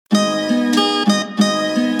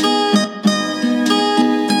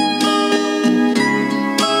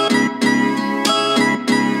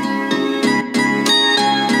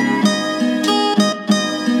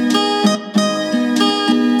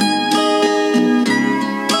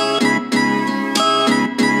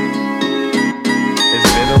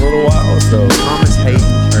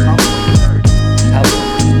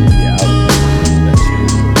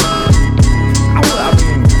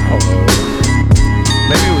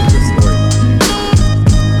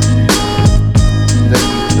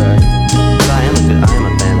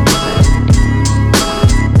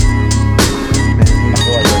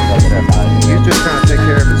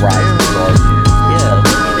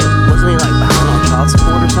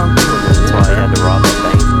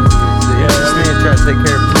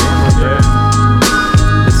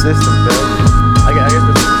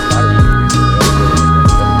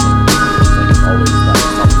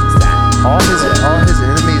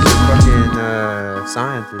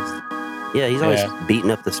scientist. Yeah, he's always beating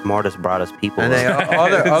up the smartest, brightest people. And they all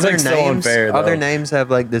their It's other like so names, unfair, other though. names have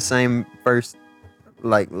like the same first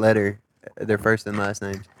like letter, their first and last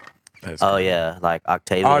names. Oh yeah, like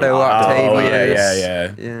Octavian. Octavius.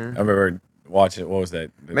 Yeah. Yeah. I remember watching, what was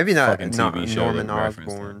that? The Maybe not, fucking TV show Norman that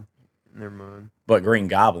referenced it. Osborn. Never mind. But Green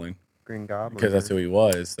Goblin, Green Goblin. because that's who he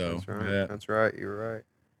was. So That's right. yeah. That's right. You're right.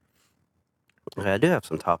 Okay, I do have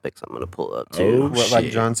some topics I'm gonna pull up too. Oh, What, like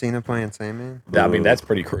shit. John Cena playing Sandman? I mean, that's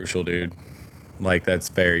pretty crucial, dude. Like, that's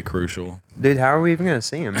very crucial. Dude, how are we even gonna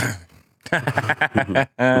see him?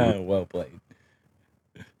 Well played.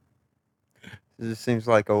 It just seems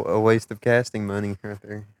like a waste of casting money right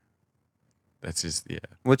there. That's just, yeah.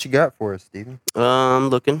 What you got for us, Steven?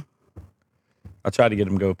 Looking. I tried to get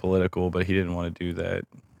him to go political, but he didn't want to do that.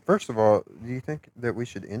 First of all, do you think that we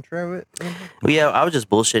should intro it? Well, yeah, I was just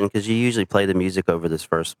bullshitting because you usually play the music over this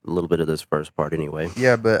first little bit of this first part anyway.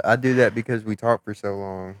 Yeah, but I do that because we talk for so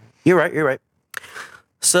long. You're right. You're right.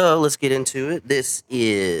 So let's get into it. This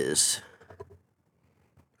is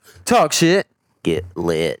Talk shit. Get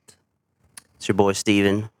Lit. It's your boy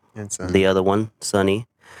Steven, And the other one, Sonny,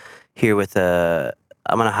 here with I'm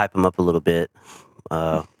gonna hype him up a little bit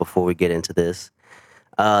before we get into this.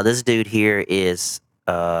 This dude here is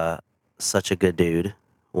such a good dude,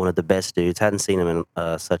 one of the best dudes. Hadn't seen him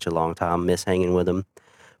in such a long time. Miss hanging with him.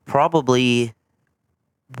 Probably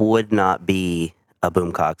would not be a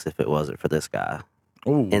Boomcox if it wasn't for this guy.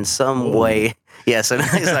 Ooh. In some way, yeah. So now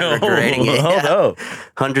he's like regretting it. Oh, Yeah. no.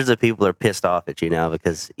 Hundreds of people are pissed off at you now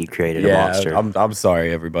because you created a Yeah, monster. I'm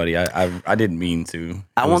sorry, everybody. I didn't mean to.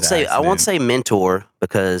 I It won't was say an I won't accident. say mentor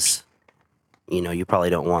because you probably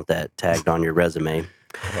don't want that tagged on your resume.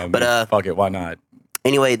 I mean, but, fuck it, why not?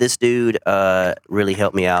 Anyway, this dude really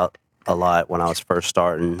helped me out a lot when I was first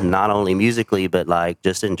starting, not only musically but like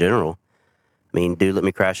just in general. I mean, dude, let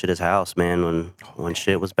me crash at his house, man, when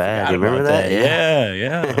shit was bad. Forgot You remember about that?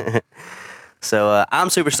 Yeah. So I'm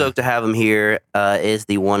super stoked to have him here. Is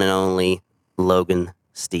the one and only Logan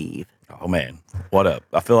Steve. Oh man, what up?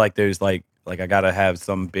 I feel like there's like I gotta have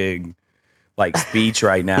some big like speech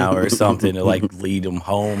right now or something to like lead him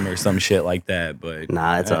home or some shit like that. But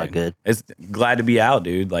Nah, it's all good. It's glad to be out,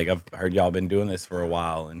 dude. Like I've heard y'all been doing this for a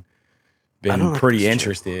while and I don't been like pretty this shit.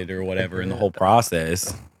 interested or whatever in the whole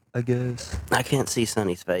process. I guess. I can't see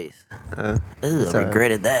Sonny's face. Uh, Ooh, I Sorry.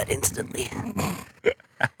 regretted that instantly.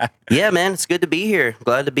 Yeah, man, it's good to be here.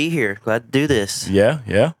 Glad to be here. Glad to do this. Yeah.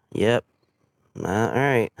 Yep. All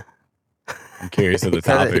right. I'm curious of the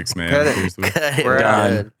Cut it. topics, man. Cut it. Seriously. Cut it. We're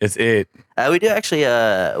Done. good. It's it. We do actually.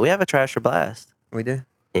 We have a trash or blast. we do.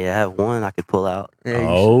 Yeah, I have one I could pull out. Yeah, you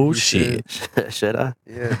Oh, should. shit. Should I?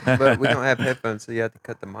 Yeah, but we don't have headphones, so you have to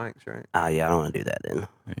cut the mics, right? Oh yeah, I don't want to do that then.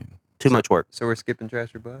 Too much work. So we're skipping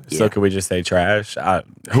trash or blast. So Yeah. could we just say trash?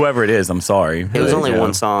 Whoever it is, I'm sorry. It was only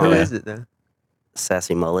one song. Who is it then?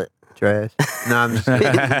 Sassy Mullet. Trash. No, I'm just kidding.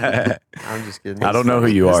 I I'm just kidding. don't know who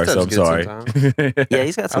you His are, so I'm stuff's good sorry. sometimes. Yeah,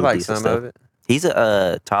 he's got I some like decent some stuff. of it. He's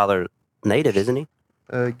a Tyler native, isn't he?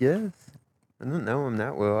 Guess. I don't know him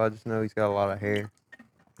that well. I just know he's got a lot of hair.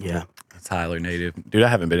 Yeah. Tyler native. Dude, I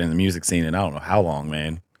haven't been in the music scene in I don't know how long,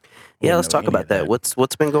 man. Yeah, Wouldn't let's know talk any about of that.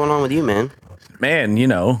 What's been going on with you, man? Man,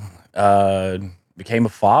 became a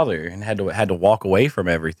father and had to walk away from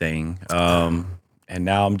everything. And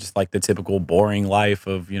now I'm just like the typical boring life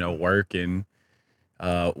of, work and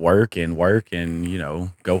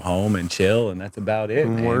go home and chill, and that's about it.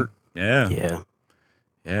 And man. work. Yeah.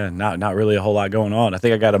 Yeah. Not really a whole lot going on. I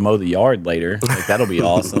think I got to mow the yard later. Like that'll be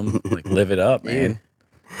awesome. Like live it up, man.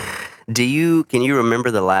 Can you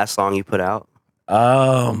remember the last song you put out?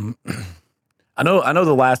 I know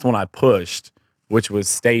the last one I pushed, which was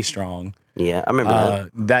Stay Strong. Yeah, I remember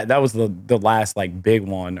that. That was the last like big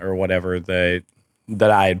one or whatever that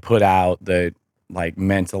I had put out that like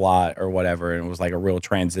meant a lot or whatever, and it was like a real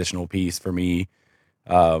transitional piece for me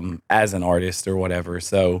as an artist or whatever.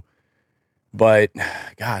 So, but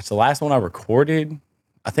gosh, the last one I recorded,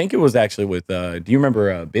 I think it was actually with do you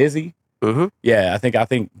remember Busy? Mm-hmm. Yeah, I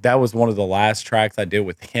think that was one of the last tracks I did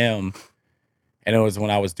with him, and it was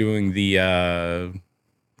when I was doing the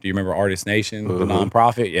do you remember Artist Nation, the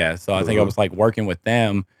nonprofit? Yeah, so I think I was like working with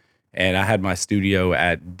them, and I had my studio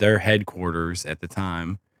at their headquarters at the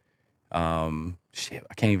time. Shit,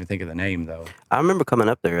 I can't even think of the name though. I remember coming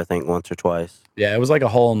up there, I think, once or twice. Yeah, it was like a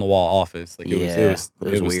hole in the wall office. Like Yeah, it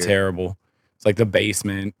was weird. terrible. It's like the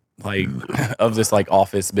basement like of this like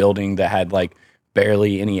office building that had like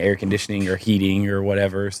barely any air conditioning or heating or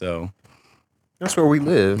whatever. So That's where we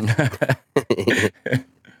live.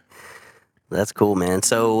 That's cool, man.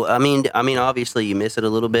 So, I mean, obviously you miss it a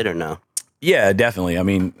little bit or no? yeah, definitely. I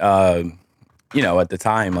mean, at the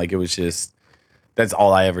time, like it was just that's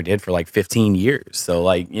all I ever did for like 15 years. So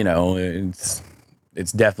like, you know, it's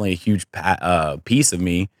definitely a huge piece of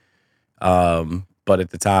me. But at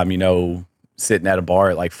the time, you know, sitting at a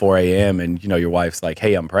bar at like 4 a.m. and, you know, your wife's like,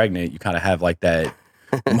 hey, I'm pregnant. You kind of have like that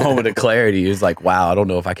moment of clarity. It's like, wow, I don't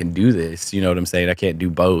know if I can do this. You know what I'm saying? I can't do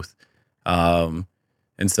both. And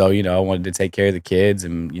so, you know, I wanted to take care of the kids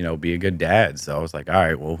and, you know, be a good dad. So I was like, all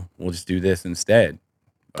right, well, we'll just do this instead.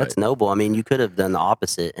 That's noble. I mean, you could have done the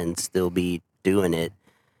opposite and still be doing it,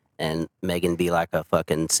 and Megan be like a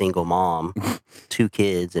fucking single mom, 2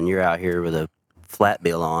 kids, and you're out here with a flat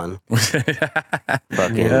bill on.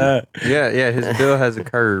 Fucking Yeah, his bill has a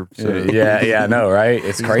curve. So yeah, I know, right?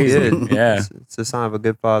 It's he's crazy. good. Yeah. It's a sign of a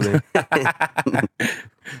good father.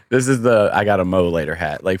 This is the I gotta mow later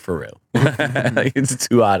hat, like for real. Like, it's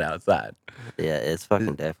too hot outside. Yeah, it's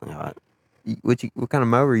fucking definitely hot. What kind of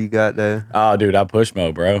mower you got though? Oh, dude, I push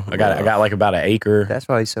mow, bro. I got like about an acre. That's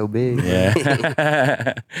why he's so big.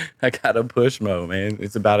 Yeah, I got a push mow, man.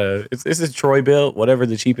 It's about it's a Troy built, whatever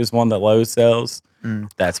the cheapest one that Lowe's sells.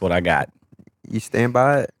 That's what I got. You stand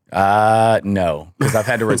by it? No, because I've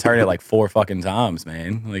had to return it like 4 fucking times,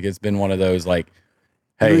 man. Like it's been one of those like,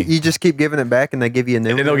 hey, You just keep giving it back and they give you a new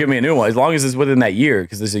and one? they'll give me a new one as long as it's within that year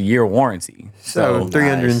because there's a year warranty. So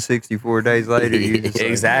 364 days later, you just like,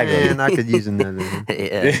 Exactly. man, I could use another one. Yeah,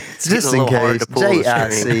 it's Just getting a in little hard case. to pull the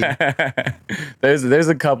JIC. string. There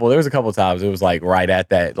was a couple times it was like right at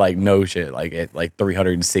that, like no shit, like at like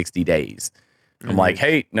 360 days. I'm like,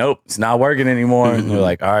 hey, nope, it's not working anymore. And they're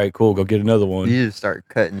like, all right, cool, go get another one. You just start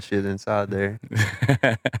cutting shit inside there.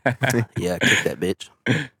 Yeah, kick that bitch.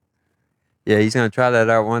 Yeah, he's gonna try that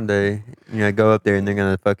out one day. You know, go up there and they're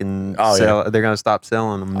gonna fucking sell. They're gonna stop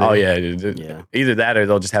selling them. Oh yeah, dude. Yeah. Either that or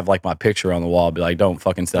they'll just have like my picture on the wall, be like, don't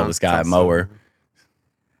fucking sell this guy a mower.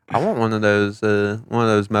 I want one of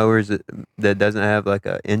those mowers that doesn't have like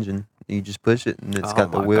a engine. You just push it and it's Oh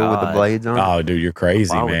got the my wheel with the God. blades on it. Oh, dude, you're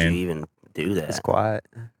crazy, Why would man. you even do that? It's quiet.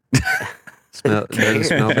 Doesn't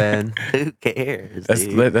smell bad. Who cares? That's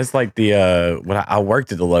dude? that's like the when I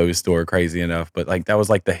worked at the Lowe's store, crazy enough, but like that was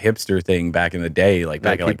like the hipster thing back in the day, like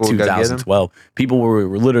back in like people would go get 'em? 2012. People were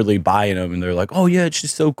literally buying them, and they're like, "Oh yeah, it's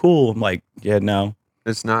just so cool." I'm like, "Yeah, no,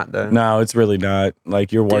 It's not though. no, it's really not.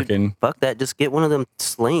 Like you're Dude, working." Fuck that. Just get one of them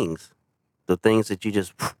slings. The things that you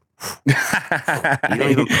just. You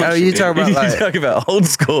don't even push Oh, you it. talking about You like talking about old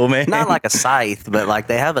school, man? Not like a scythe, but like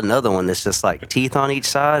they have another one that's just like teeth on each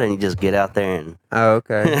side, and you just get out there and oh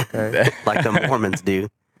okay. like the Mormons do.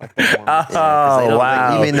 Oh they don't-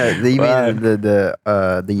 wow! You mean the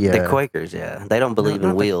The Quakers, yeah, they don't believe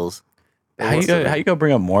in wheels. How you go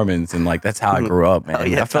bring up Mormons and like that's how I grew up, man. Oh,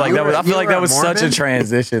 yeah. I feel like You that was were- I feel you like were that a was such a Mormon?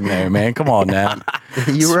 transition there, man. Come on now.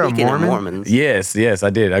 you were a Speaking of Mormon? Mormons. Yes,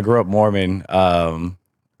 I did. I grew up Mormon.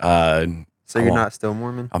 So you're Well, not still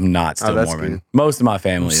Mormon? I'm not still that's Mormon. good. Most of my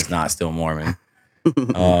family is not still Mormon.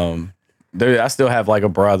 I still have like a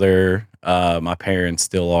brother. My parents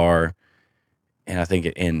still are, and I think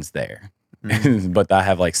it ends there. But I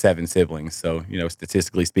have like 7 siblings, so you know,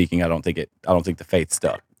 statistically speaking, I don't think the faith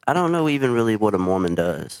stuck. I don't know even really what a Mormon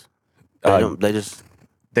does. They just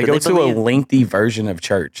They Do go they to believe- a lengthy version of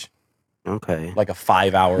church, okay. like a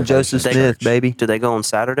 5-hour Joseph version of Smith, church. baby. Do they go on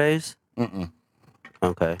Saturdays? Mm-mm.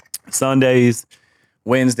 Okay. Sundays,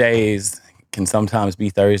 Wednesdays, can sometimes be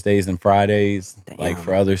Thursdays and Fridays, like Damn.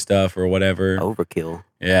 for other stuff or whatever. Overkill.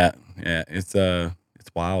 Yeah, it's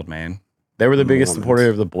wild, man. They were the biggest Mormons. supporter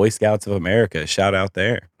of the Boy Scouts of America. Shout out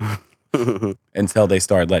there. Until they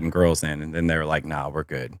started letting girls in, and then they were like, "Nah, we're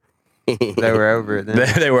good." They were over it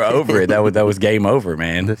then. They were over it. That was game over,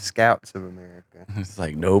 man. The Scouts of America. It's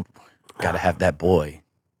like, nope, gotta have that boy.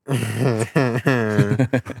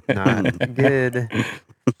 Not good.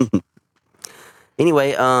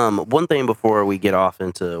 Anyway, one thing before we get off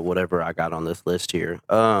into whatever I got on this list here,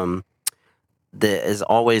 that has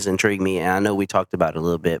always intrigued me, and I know we talked about it a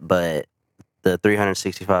little bit, but the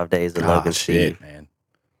 365 days of Logan Steve. Shit, man.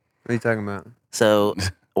 What are you talking about? So,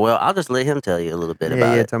 well, I'll just let him tell you a little bit Yeah,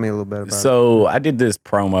 about yeah. it. Tell me a little bit about So I did this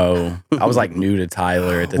promo. I was like new to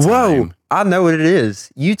Tyler at the it. Whoa, time. I know what it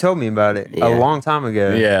is. You told me about it Yeah. a long time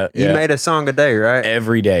ago. Yeah, You yeah. made a song a day, right?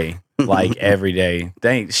 Every day, like every day.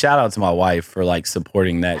 Shout out to my wife for like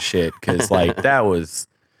supporting that shit, because like that was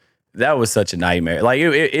such a nightmare. Like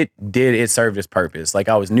it served its purpose. Like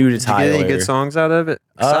I was new to Did you Tyler. get any good songs out of it?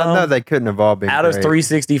 'Cause I know they couldn't have all been Out of great.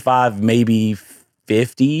 365, maybe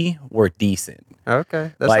 50 were decent.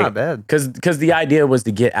 Okay, that's like, not bad. Because the idea was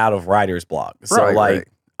to get out of writer's block. So Right, like right.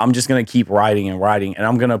 I'm just gonna keep writing, and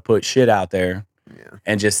I'm gonna put shit out there Yeah.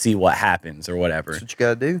 and just see what happens or whatever. That's what you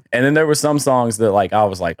gotta do. And then there were some songs that like I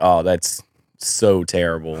was like, oh, that's so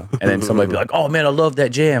terrible. And then somebody be like, oh man, I love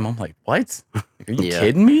that jam. I'm like, what? Are you Yeah.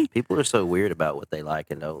 kidding me? People are so weird about what they like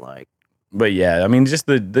and don't like. But yeah, I mean, just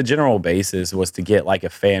the general basis was to get like a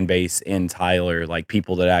fan base in Tyler, like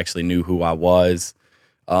people that actually knew who I was,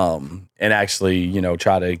 and actually, you know,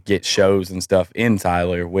 try to get shows and stuff in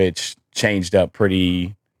Tyler, which changed up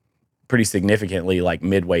pretty significantly like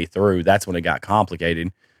midway through. That's when it got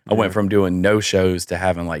complicated. I went Yeah. from doing no shows to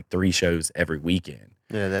having like 3 shows every weekend.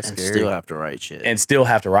 Yeah, that's And scary. still have to write shit. And still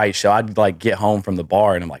have to write show. I'd like get home from the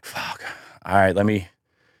bar and I'm like, fuck, all right, let me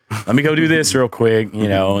go do this real quick, you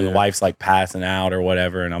know, and the Yeah. wife's like passing out or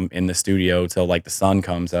whatever, and I'm in the studio till like the sun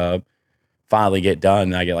comes up. Finally get done,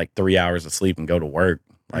 and I get like 3 hours of sleep and go to work.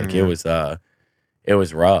 Like Yeah. it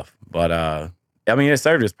was rough, but I mean, it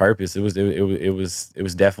served its purpose. It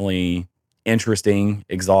was definitely interesting,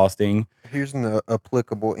 exhausting. Here's an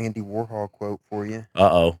applicable Andy Warhol quote for you.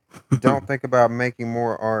 Uh-oh. Don't think about making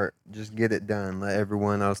more art. Just get it done. Let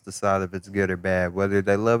everyone else decide if it's good or bad. Whether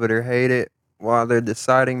they love it or hate it, while they're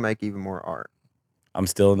deciding, make even more art. I'm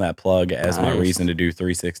still in that plug as my Nice. reason to do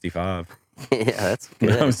 365. Yeah, that's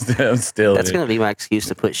good. I'm still That's going to be my excuse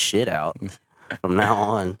to put shit out from now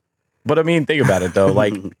on. But I mean, think about it though.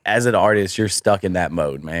 Like as an artist, you're stuck in that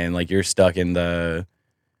mode, man. Like you're stuck in the,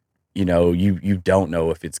 you know, you don't know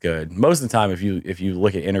if it's good. Most of the time, if you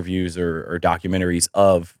look at interviews or documentaries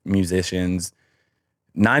of musicians,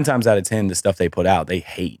 9 times out of 10, the stuff they put out, they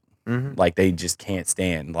hate. Mm-hmm. Like they just can't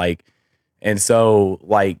stand. Like, and so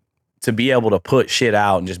like to be able to put shit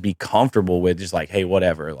out and just be comfortable with just like, hey,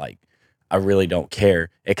 whatever. Like I really don't care.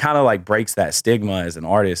 It kind of like breaks that stigma as an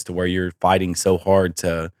artist to where you're fighting so hard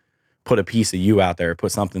to put a piece of you out there,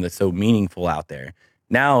 put something that's so meaningful out there.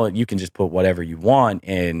 Now you can just put whatever you want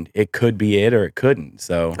and it could be it or it couldn't.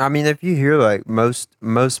 So I mean, if you hear like most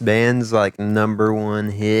bands like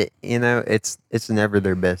 #1 hit, you know, it's never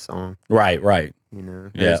their best song. right. You know,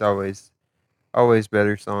 Yeah. there's always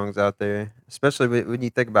better songs out there, especially when you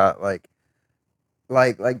think about like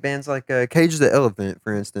bands like Cage the Elephant,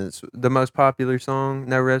 for instance. The most popular song,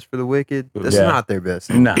 "No Rest for the Wicked," that's Yeah. not their best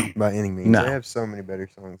song No. by any means. No. They have so many better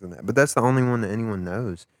songs than that, but that's the only one that anyone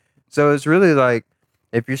knows. So it's really like,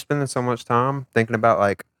 if you're spending so much time thinking about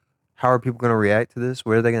like, how are people going to react to this?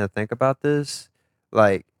 What are they going to think about this?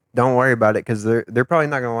 Like, don't worry about it, because they're probably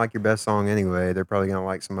not going to like your best song anyway. They're probably going to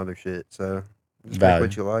like some other shit. So just make Valid.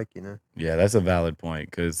 what you like, you know. Yeah, that's a valid point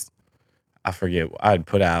because I forget I'd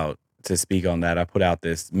put out to speak on that. I put out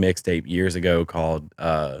this mixtape years ago called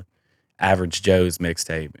Average Joe's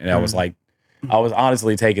Mixtape, and I was Mhm. like, I was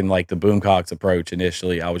honestly taking like the Boomcocks approach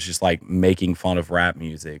initially. I was just like making fun of rap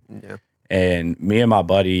music, Yeah. and me and my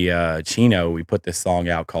buddy Chino, we put this song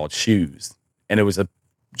out called Shoes, and it was a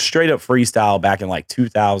straight up freestyle back in like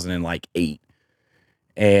 2008,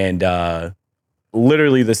 and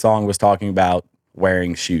literally the song was talking about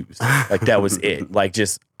wearing shoes. Like that was it. Like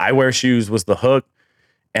just I wear shoes was the hook.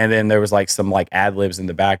 And then there was like some like ad libs in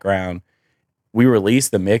the background. We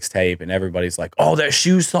released the mixtape and everybody's like, oh, that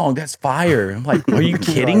shoe song, that's fire. I'm like, are you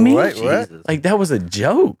kidding me? What? What? Jesus. Like that was a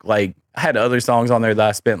joke. Like I had other songs on there that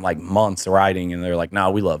I spent like months writing and they're like, nah,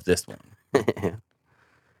 we love this one.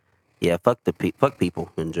 Yeah, fuck people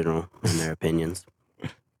in general and their opinions.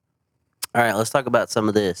 All right, let's talk about some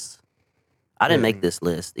of this. I didn't make this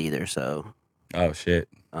list either, so Oh shit.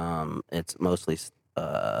 it's mostly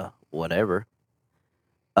whatever.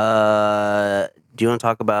 Do you want to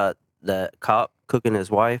talk about the cop cooking his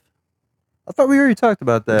wife? I thought we already talked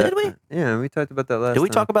about that. Did we? Yeah, we talked about that last Did we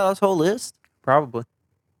time. talk about this whole list? Probably.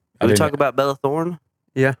 I Did we didn't- talk about Bella Thorne?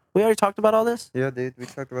 Yeah. We already talked about all this? Yeah, dude. We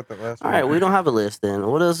talked about that last All right, we don't have a list then.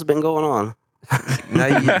 What else has been going on?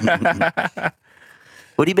 Now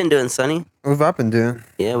What have you been doing, Sonny? what have I been doing?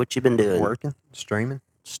 Yeah, what you been doing? Working, streaming.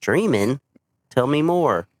 Streaming? Tell me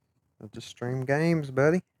more. I just stream games,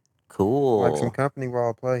 buddy. Cool. Like some company while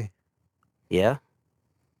I play. Yeah,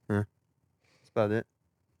 That's about it.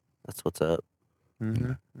 that's what's up.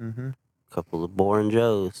 Mm-hmm. Mm-hmm. Couple of boring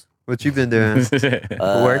Joes. What you been doing?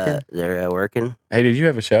 Working? They're working. Hey, did you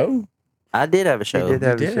have a show? I did have a show. did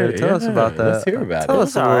have a You show. did, Tell us about yeah. that. Let's hear about Tell it. us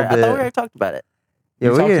It's a all little right. I thought we bit. already talked about it. Yeah,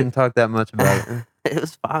 You we talked to- didn't talk that much about it. It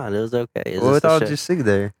was fine. It was okay. It's What just a all show. did you see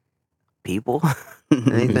there? People.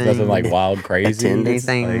 Anything? Nothing like wild crazy. Attendance.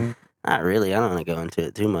 Anything? Like, Not really. I don't want to go into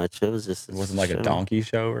it too much. It was just. it wasn't like a show. donkey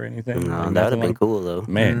show or anything. No, Like, that would have nothing been like- cool though.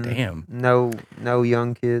 Man, Mm. damn. No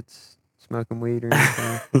young kids smoking weed or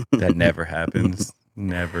anything. That never happens.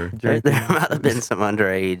 Never. There Drinking. might have been some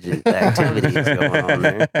underage activities going on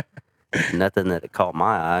there. Nothing that caught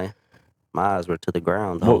my eye. My eyes were to the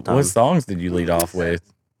ground the whole time. What songs did you lead off with?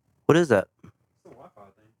 What is that?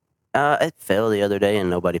 It fell the other day and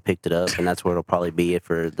nobody picked it up, and that's where it'll probably be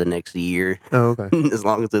for the next year, Oh, okay. as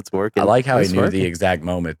long as it's working. I like how he It's knew working. the exact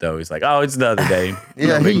moment though. He's like, "Oh, it's the other day."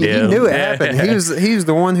 Yeah, No big he deal. knew it Yeah. happened. He was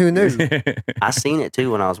the one who knew. I seen it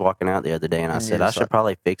too when I was walking out the other day, and I And said you're I just should like-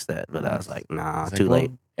 probably fix that, but I was like, nah, It's like, too well,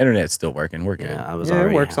 late. Internet's still working. We're good. Yeah, I was Yeah, it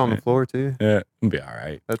already. works on the floor too. Yeah, it'll be all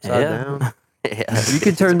right. Upside Yeah. down. Yeah, You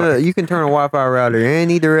can turn a Wi-Fi router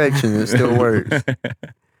any direction. It still works.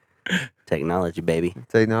 technology, baby.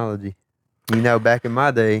 Technology. You know, back in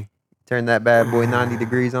my day, turn that bad boy 90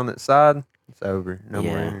 degrees on its side. It's over. No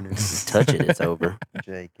more Yeah. internet. Touch it, it's over.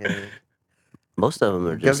 JK. Most of them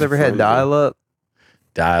are You guys just. ever had flimsy. dial-up?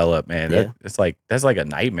 Dial up, man. Yeah. That's like a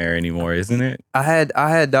nightmare anymore, isn't it? I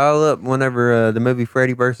had dial-up whenever the movie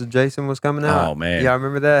Freddy vs. Jason was coming out. Oh man. Yeah, I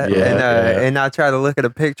remember that. Yeah, yeah. And I tried to look at a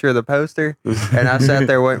picture of the poster, and I sat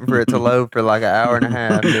there waiting for it to load for like an hour and a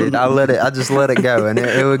half. Dude, I just let it go, and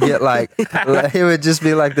it would get like it would just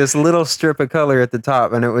be like this little strip of color at the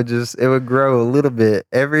top, and it would grow a little bit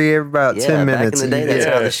every about Yeah, 10 back minutes. in the day, that's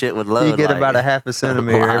Yeah. how the shit would load. You get like, about a half a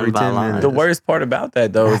centimeter line every by 10 line. minutes. The worst part about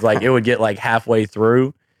that though is like it would get like halfway through,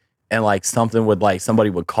 and like something would like somebody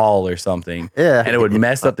would call or something, Yeah. and it would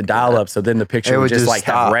mess up the dial up. So then the picture It would would just just like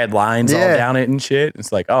stop. have red lines all Yeah. down it and shit.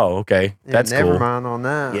 It's like, oh, okay, Yeah, that's never cool. mind on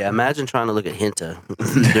that. Yeah, imagine trying to look at Hinta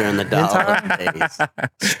during the dial-up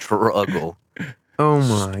days. Struggle. Oh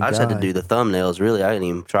my god. I just had to do the thumbnails. Really, I didn't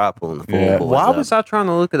even try pulling the full Yeah. boys Why up. was I trying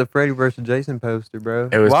to look at the Freddy vs. Jason poster, bro?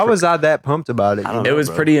 It was Why pr- was I that pumped about it? I don't It know, was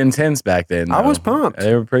bro. pretty intense back then. I was though. pumped.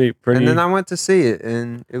 They were pretty. And then I went to see it,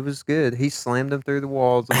 and it was good. He slammed him through the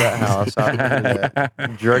walls of that house. I remember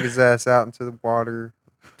that. Drug his ass out into the water,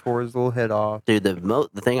 tore his little head off. Dude,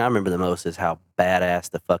 the thing I remember the most is how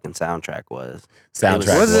badass the fucking soundtrack was.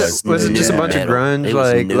 Soundtrack Was it just a yeah. bunch of grunge, It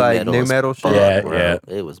was like new as metal fuck, shit? Yeah, bro. yeah.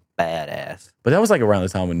 It was badass. But that was like around the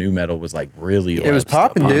time when new metal was like really. It like, was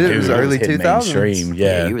popping, dude. It was early hitting 2000s. mainstream.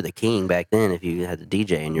 Yeah. You were the king back then if you had the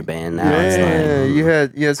DJ in your band. Now it's Yeah,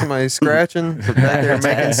 like, you had somebody scratching back there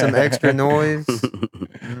making some extra noise.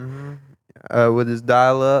 With his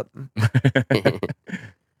dial up.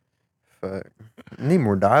 Fuck. Need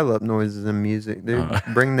more dial up noises in music, dude.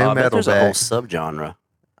 Bring new I bet metal there's a whole back. subgenre.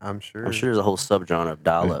 I'm sure. I'm sure there's a whole subgenre of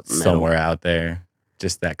dial-up metal. somewhere out there.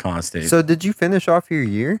 Just that constant. So did you finish off your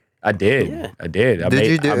year? I did. Yeah. I did. Did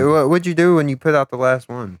you do what'd you do when you put out the last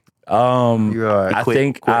one? You were like, I Quit-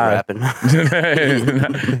 think quit I- rapping.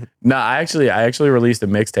 no, I actually released a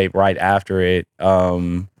mixtape right after it.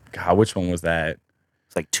 God, which one was that?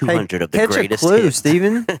 It's like 200 of the catch greatest a clue, hits.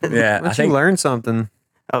 Steven. Yeah, Let I think you learn something.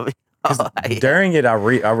 Oh, yeah. during it, I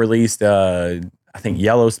released I think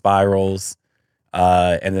Yellow Spirals,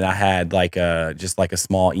 and then I had like just like a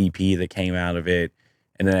small EP that came out of it,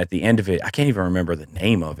 and then at the end of it, I can't even remember the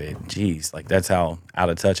name of it. Jeez, like that's how out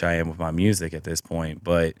of touch I am with my music at this point.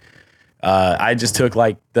 But I just took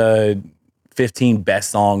like the 15 best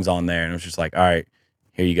songs on there, and it was just like, all right,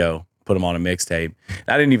 here you go. Put them on a mixtape.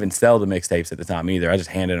 I didn't even sell the mixtapes at the time either. I just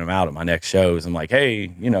handed them out at my next shows. I'm like,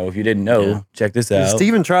 hey, if you didn't know, Yeah. check this out.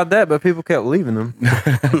 Steven tried that, but people kept leaving them.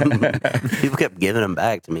 People kept giving them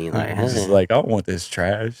back to me. Like, It's just hey. like, I don't want this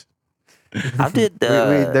trash. I did.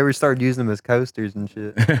 They were started using them as coasters and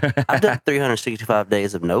shit. I've done 365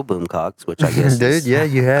 days of no boomcocks, which I guess, Dude, is, yeah,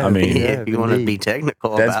 you have. I mean, You if have, you want to be indeed.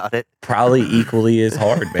 technical That's- about it, Probably equally as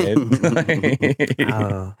hard, man.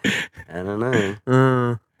 Oh. I don't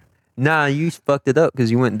know. Nah, you fucked it up because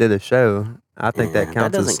you went and did a show. I think Yeah, that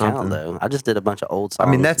counts doesn't as something. count though. I just did a bunch of old I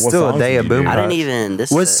songs. mean, that's What still a songs day did of you do? boom. I didn't Box. even.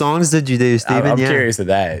 This What is- songs did you do, Steven? I'm Yeah. curious of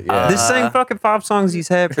that. Yeah. The same fucking 5 songs he's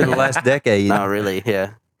had for the last decade. Not really.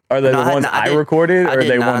 Yeah. Are they No, the I- ones no, I I did- recorded, I or are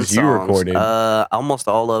did they 9 ones you songs. recorded? Almost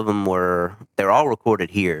all of them were. They're all recorded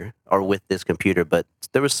here or with this computer, but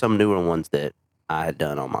there was some newer ones that I had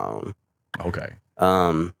done on my own. Okay.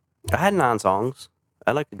 I had 9 songs.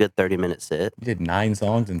 I like a good 30-minute set, You did 9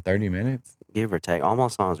 songs in 30 minutes? give or take. All my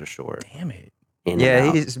songs are short. Damn it. In and Yeah,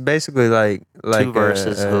 out. he's basically like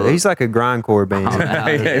verses, hook. he's like a grindcore band.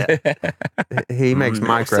 Oh, He makes Most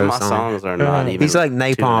micro of my songs. songs are not even. He's like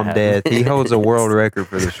 2.5 Napalm Death. He holds a world minutes. record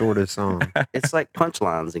for the shortest song. It's like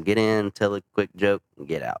punchlines and get in, tell a quick joke, and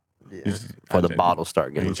get out before the bottles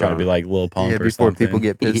start getting You try to be drunk. like Lil Pump Yeah, or before something. people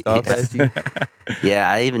get pissed off at you.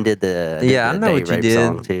 Yeah, I even did the. Yeah, I the know Day what you Rape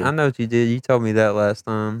song did. too. I know what you did. You told me that last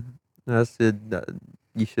time. I said that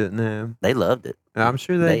you shouldn't have. They loved it. I'm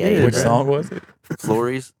sure they They ate did. it Which up. song was it?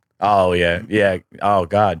 Florries. Oh, yeah. Yeah. Oh,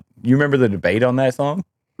 God. You remember the debate on that song?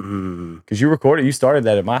 Because you started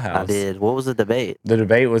that at my house. I did. What was the debate? The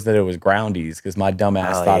debate was that it was Groundies because my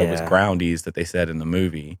dumbass Oh, thought it was yeah. Groundies that they said in the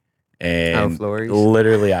movie. and Flores.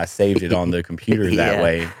 literally I saved it on the computer that Yeah.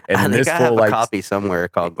 way. And I then think this I fool have a like copy somewhere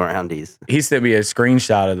called Groundies. he sent me a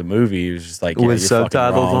screenshot of the movie. He was just like, yeah, With you're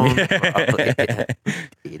subtitles fucking on? wrong. Probably, yeah.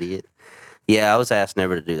 Idiot. Yeah, I was asked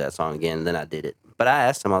never to do that song again, and then I did it. But I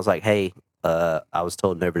asked them, I was like, hey, I was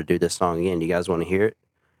told never to do this song again. Do you guys want to hear it?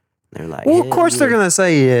 They're like, Well, of "Hell course they're yeah." gonna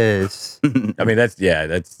say yes. I mean, that's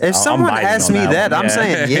If I'm someone biting asks on me that, one. I'm Yeah.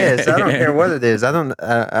 saying yes. I don't care what it is. I don't,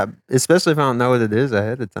 especially if I don't know what it is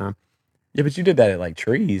ahead of time. Yeah, but you did that at like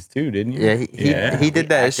Trees too, didn't you? Yeah, he We did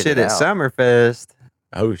that acted shit it at out. Summerfest.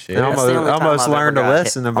 Oh shit. And That's the only time almost I've ever learned a got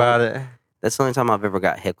lesson hit- about it. That's the only time I've ever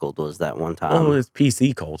got heckled was that one time. Well, it's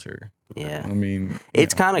PC culture. Yeah. I mean,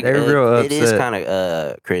 It's kind of They were real it is upset. kind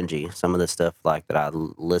of cringy. Some of the stuff like that I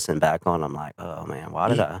listen back on, I'm like, oh man, why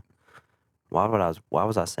was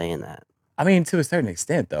I saying that? I mean, to a certain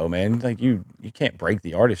extent, though, man. Like you can't break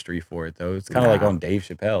the artistry for it, though. It's kind of like Nah. on Dave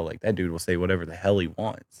Chappelle. Like that dude will say whatever the hell he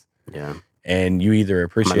wants, Yeah, and you either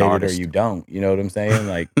appreciate it or artist. you don't. You know what I'm saying?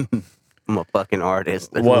 Like I'm a fucking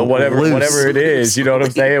artist. whatever it is. You know what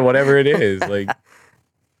I'm saying? Whatever it is. Like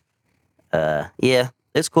Yeah,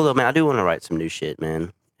 it's cool though, man. I do want to write some new shit,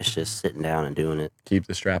 man. It's just sitting down and doing it. keep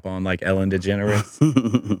the strap on, like Ellen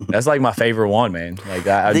DeGeneres. That's like my favorite one, man. Like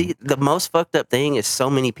The most fucked up thing is so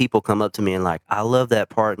many people come up to me and like, I love that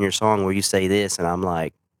part in your song where you say this, and I'm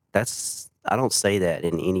like, I don't say that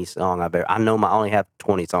in any song I've ever. I know I only have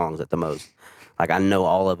 20 songs at the most. Like I know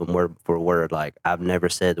all of them word for word. Like I've never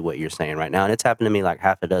said what you're saying right now, and it's happened to me like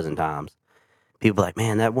half a dozen times. People are like,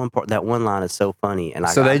 man, that one line is so funny, and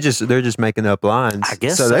So they're just making up lines. I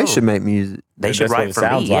guess so. They so. should make music. they should that's what write it for me.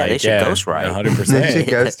 sounds Yeah, like. they should ghostwrite. They should 100%.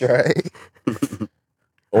 ghost right.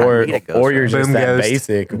 Or need a ghost or you're writer. just Boom that ghost.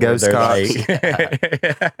 basic. where Ghost they're cops.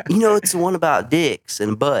 like, You know, it's the one about dicks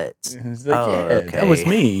and butts. It's like, Oh, yeah, that was okay.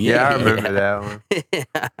 me. Yeah, I Yeah. remember that one.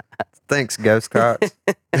 Thanks, Ghost Cox.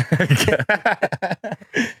 Ooh,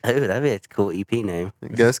 that'd be a cool EP name.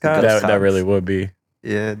 Ghost Cox. Ghost that really Cops. would be.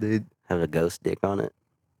 Yeah, dude. Have a ghost dick on it.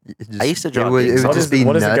 It just- I used to draw It would, dicks. it would What, just is, be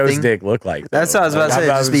what does a nothing. ghost dick look like? That's though? what I was about to say.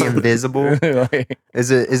 Just be invisible. Like-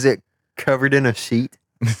 Is it covered in a sheet?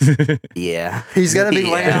 Yeah. He's got to be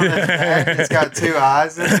laying on his Yeah. back. It's got two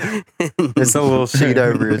eyes in it. It's a little sheet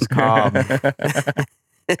over his cob.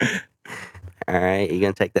 All right, you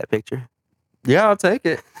gonna take that picture? Yeah, I'll take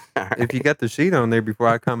it. All right. If you got the sheet on there before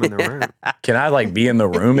I come in the room. Can I like be in the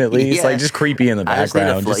room at least? Yeah. Like just creepy in the I just need a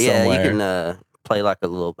background, just yeah, somewhere. you can play like a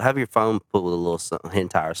little. Have your phone put with a little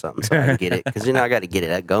hentai or something so I can get it because I got to get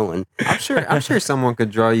it going. I'm sure someone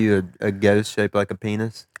could draw you a ghost shaped like a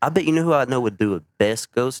penis. I bet you know who I know would do a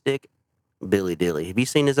best ghost stick. Billy Dilly. Have you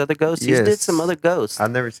seen his other ghosts? He's did Yes. some other ghosts. I've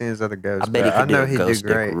never seen his other ghosts. I bet he but I could know do a he'd ghost do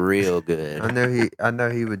stick great. real good. I know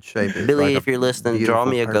he would shape it. Billy, like if you're listening, draw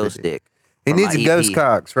me a ghost stick. stick. He for needs my a ghost EP.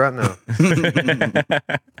 Cox right now.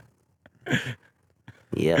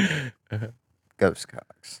 Yeah. Ghost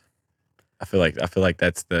Cox. I feel like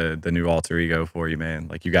that's the new alter ego for you, man.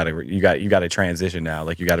 Like you gotta transition now.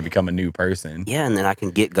 Like you gotta become a new person. Yeah, and then I can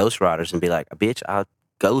get ghostwriters and be like, bitch, I'll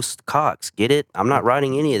ghost Cox. Get it? I'm not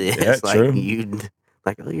writing any of this. Yeah, like true.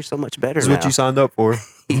 oh, you're so much better This is now. what you signed up for.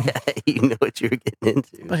 Yeah, you know what you're getting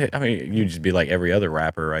into. But I mean, you just be like every other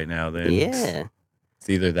rapper right now. Then Yeah. it's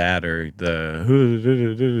either that or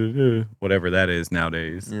the whatever that is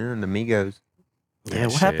nowadays. Yeah, and the Migos. Yeah,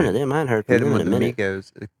 what happened to them? I hadn't heard Hit from him them in with a the minute.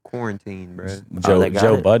 Migos. Quarantine, bro. Joe they got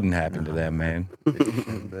Joe it? Budden happened to them, man.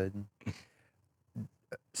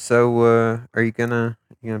 So, are you gonna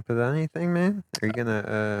put out anything, man? Are you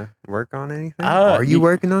gonna work on anything? Uh, Are you you-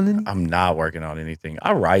 working on anything? I'm not working on anything.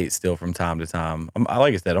 I write still from time to time.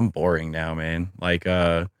 Like I said, I'm boring now, man. Like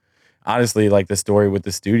honestly, like the story with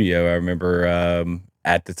the studio, I remember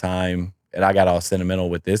at the time, and I got all sentimental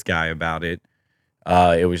with this guy about it.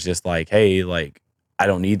 It was just like, hey, like I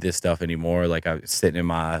don't need this stuff anymore. Like I'm sitting in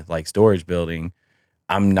my like storage building.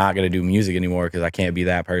 I'm not gonna do music anymore because I can't be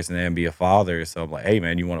that person and be a father. So I'm like, hey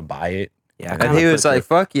man, you want to buy it? Yeah, I And kinda he was put like, the-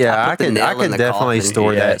 "Fuck yeah, I I put the can nail in the definitely coffin."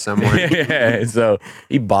 store Yeah. that somewhere." Yeah. So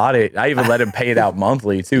he bought it. I even let him pay it out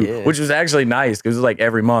monthly too, Yeah. which was actually nice because it was like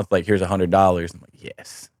every month, like here's $100. I'm like,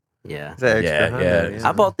 yes. Yeah. It's an extra Yeah, $100, yeah.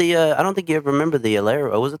 I bought the, I don't think you ever remember the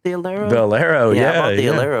Alero. Was it the Alero? The Alero, yeah, yeah. I bought the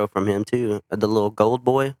yeah. Alero from him too. The little gold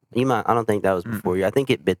boy. I don't think that was before you. I think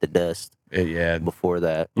it bit the dust Yeah. before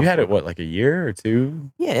that. You had it, what, like a year or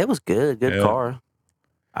two? Yeah, it was good. Good Yeah. car.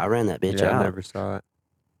 I ran that bitch Yeah, I out. never saw it.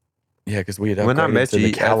 Yeah, because we had When I upgraded met to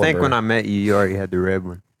you, the I think Caliber. when I met you, you already had the red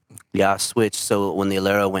one. Yeah, I switched. So when the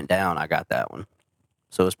Alero went down, I got that one.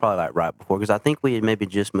 So it's probably like right before, because I think we had maybe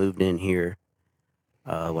just moved in here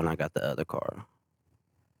when I got the other car.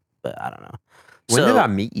 But I don't know. When did I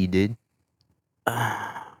meet you, dude?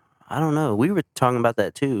 I I don't know. We were talking about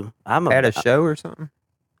that too. At a show or something?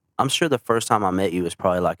 I'm sure the first time I met you was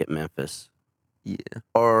probably like at Memphis, Yeah.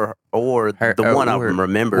 or Her- the one I or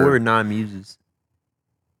remember. Non-Muses.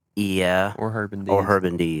 Yeah, Or Herb and D's. or Herb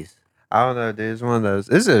and D's. I don't know, dude. It's one of those.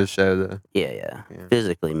 This is a show, though. Yeah. Yeah.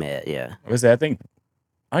 Physically met. Yeah. I don't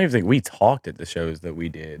even think we talked at the shows that we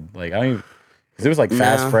did. Like, because it was like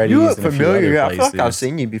Fast No. Freddy's. You look and a few familiar. other Yeah, I feel like I've places.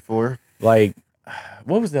 seen you before. Like,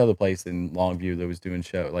 what was the other place in Longview that was doing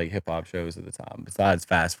hip hop shows at the time besides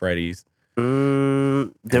Fast Freddy's?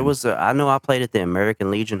 There was I know I played at the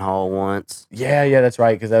American Legion Hall once. Yeah, that's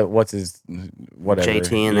right. Because what's his whatever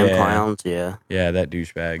JT and them clowns. Yeah. Yeah, that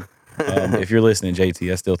douchebag. If you're listening,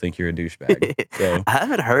 JT, I still think you're a douchebag. So I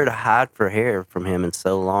haven't heard a hide for hair from him in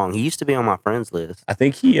so long. He used to be on my friends list. I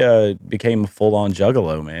think he became a full-on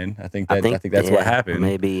juggalo, man. I think that's yeah, what happened.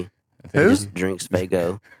 Maybe I think Who? it's- just drinks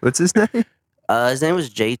Fago. What's his name? His name was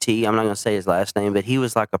JT. I'm not gonna say his last name, but he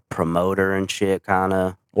was like a promoter and shit, kind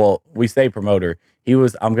of. Well, we say promoter. He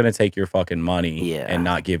was. I'm gonna take your fucking money Yeah. and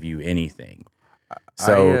not give you anything.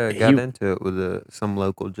 So I got he into it with some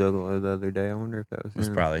local juggalo the other day. I wonder if that was was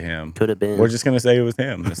him. probably him. Could have been. We're just gonna say it was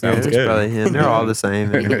him. That Yeah, sounds it's good. probably him. They're all the same.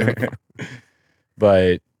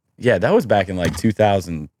 But yeah, that was back in like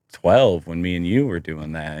 2012 when me and you were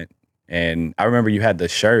doing that. And I remember you had the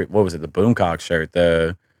shirt. What was it? The Boomcock shirt.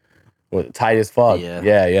 Tight as fuck. Yeah.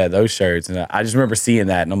 Yeah, those shirts. And I just remember seeing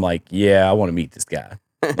that, and I'm like, yeah, I want to meet this guy.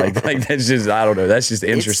 like that's just, I don't know. That's just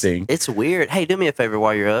interesting. It's weird. Hey, do me a favor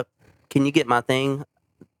while you're up. Can you get my thing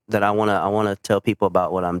that I wanna tell people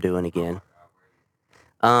about what I'm doing again?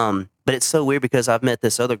 But it's so weird because I've met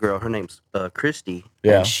this other girl. Her name's Christy.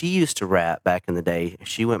 Yeah. And she used to rap back in the day.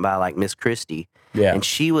 She went by like Miss Christy. Yeah. And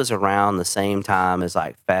she was around the same time as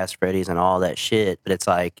like Fast Freddy's and all that shit. But it's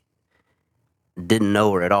like, didn't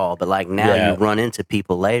know her at all. But like now Yeah. you run into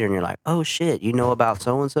people later and you're like, oh shit, you know about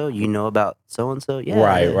so and so? You know about so and so? Yeah.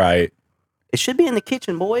 Right. It should be in the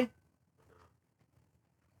kitchen, boy.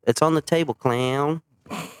 It's on the table, clown.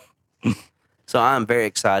 So I'm very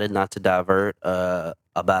excited, not to divert,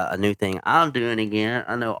 about a new thing I'm doing again.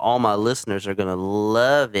 I know all my listeners are gonna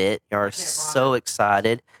love it. You are so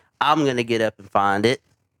excited. I'm gonna get up and find it.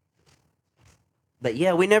 But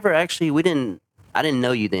yeah, I didn't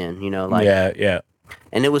know you then, like, Yeah.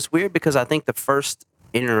 and it was weird because I think the first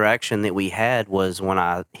interaction that we had was when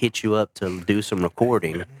I hit you up to do some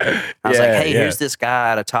recording. I was like, hey, here's this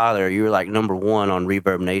guy out of Tyler. You were like #1 on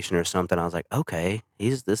Reverb Nation or something. I was like, okay,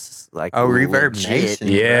 this is like Reverb legit. Nation.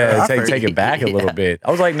 Yeah, Bro, take it back a little Yeah. bit.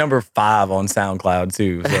 I was like #5 on SoundCloud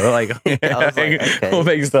too. So like, I was like, okay. we'll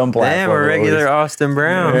make some platform. Damn, a at regular least. Austin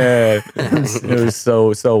Brown. Yeah, it was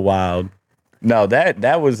so wild. No,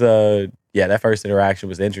 that was that first interaction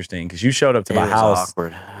was interesting because you showed up to It my was house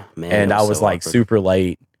awkward. Man, and it I was so like awkward. super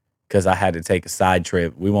late because I had to take a side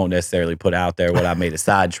trip. We won't necessarily put out there what I made a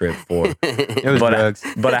side trip for, It was but drugs.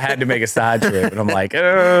 but I had to make a side trip, and I'm like,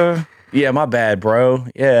 yeah, my bad, bro.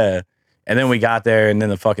 Yeah. And then we got there, and then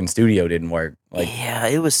the fucking studio didn't work. Like, Yeah,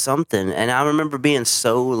 it was something. And I remember being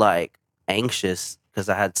so like anxious because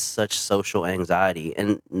I had such social anxiety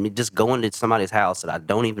and me just going to somebody's house that I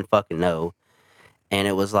don't even fucking know. And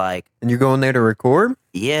it was like, And you're going there to record?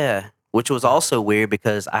 yeah, which was also weird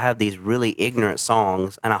because I have these really ignorant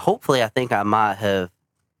songs. And I think I might have,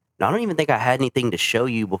 I don't even think I had anything to show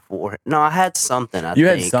you before. No, I had something. I you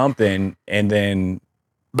think. had something, and then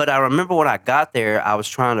But I remember when I got there, I was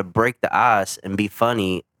trying to break the ice and be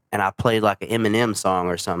funny, and I played like an Eminem song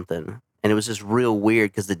or something, and it was just real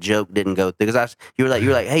weird because the joke didn't go through. Because you were like,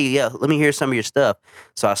 hey, yeah, let me hear some of your stuff.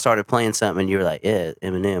 So I started playing something, and you were like, yeah,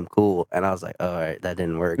 Eminem, cool. And I was like, all right, that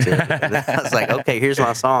didn't work. Did it? And I was like, okay, here's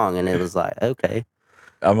my song, and it was like, okay.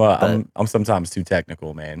 I'm sometimes too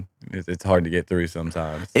technical, man. It's hard to get through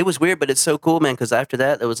sometimes. It was weird, but it's so cool, man. Because after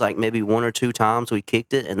that, it was like maybe 1 or 2 times we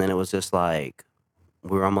kicked it, and then it was just like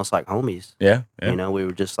we were almost like homies. Yeah. We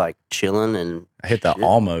were just like chilling and I hit the shit.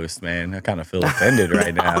 almost, man. I kind of feel offended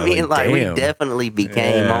right now. I mean, like we damn. definitely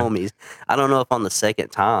became Yeah. homies. I don't know if on the second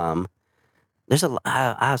time,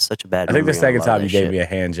 I have such a bad. I think the memory on a second lot time of you that gave shit. me a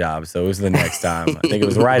hand job, so it was the next time. I think it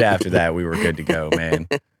was right after that we were good to go, man.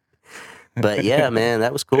 But yeah, man,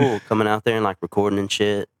 that was cool coming out there and like recording and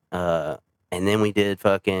shit. And then we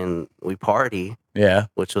party, Yeah.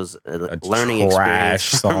 which was a A learning trash experience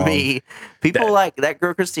for song. me. People like that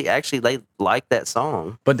girl Christy actually they liked that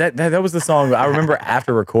song. But that was the song I remember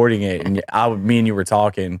after recording it, and me and you were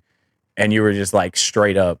talking, and you were just like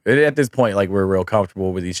straight up. At this point, like we're real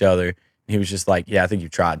comfortable with each other. And he was just like, "Yeah, I think you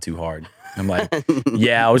tried too hard." I'm like,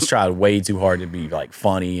 "Yeah, I was trying way too hard to be like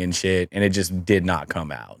funny and shit, and it just did not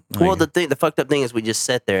come out." Like, Well, the fucked up thing is we just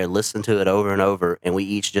sat there and listened to it over and over, and we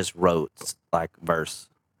each just wrote like verse.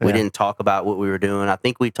 We Yeah. didn't talk about what we were doing. I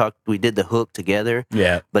think we did the hook together.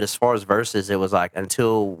 Yeah. But as far as verses, it was like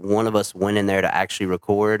until one of us went in there to actually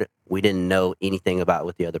record, we didn't know anything about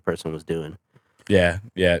what the other person was doing. Yeah.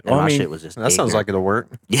 Yeah. And Well, my I mean, shit was just That sounds like it'll work.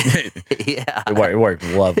 yeah. it worked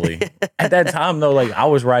lovely. At that time, though, like I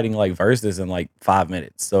was writing like verses in like 5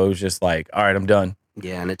 minutes. So it was just like, all right, I'm done.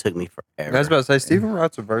 Yeah, and it took me forever. I was about to say, Stephen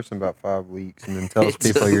writes a verse in about 5 weeks and then tells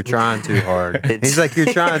people you're trying too hard. He's like, you're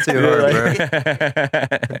trying too hard, bro.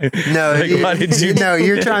 No, Like, why did you? no,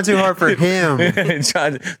 you're trying too hard for him.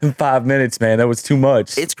 Tried 5 minutes, man. That was too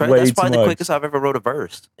much. It's crazy. Way That's too probably the much. quickest I've ever wrote a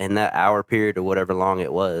verse in that hour period or whatever long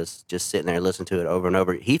it was. Just sitting there listening to it over and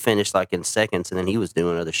over. He finished like in seconds, and then he was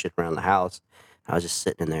doing other shit around the house. I was just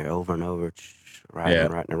sitting in there over and over, writing,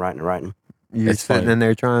 Yeah. writing. You're It's sitting funny. in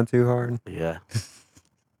there trying too hard. Yeah,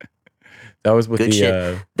 That was with Good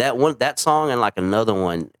the. shit. that song and like another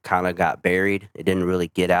one kind of got buried. It didn't really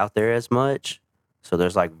get out there as much. So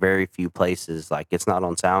there's like very few places. Like it's not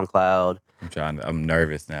on SoundCloud. I'm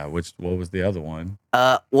nervous now. What was the other one?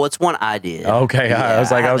 Well, it's one I did. Okay, Yeah, I was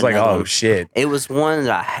have like, another oh one. shit. It was one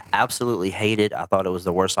that I absolutely hated. I thought it was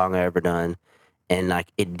the worst song I ever done. And like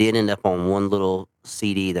it did end up on one little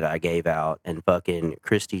CD that I gave out, and fucking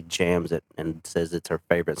Christy jams it and says it's her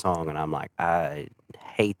favorite song, and I'm like, I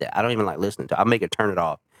hate that. I don't even like listening to it. I make it turn it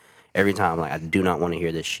off every time. Like I do not want to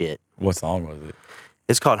hear this shit. What song was it?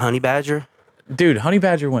 It's called Honey Badger. Dude, Honey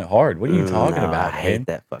Badger went hard. What are you talking No, about, I hate man?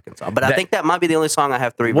 that fucking song. But I That- think that might be the only song I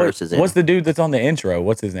have three verses in. What's the dude that's on the intro?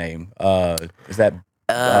 What's his name? Is that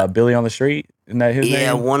Billy on the Street? Isn't that his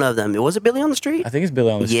yeah, name? one of them. Was it Billy on the Street? I think it's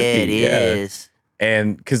Billy on the Street. Yeah, it is.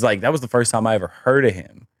 And because like that was the first time I ever heard of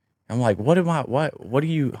him. I'm like, what are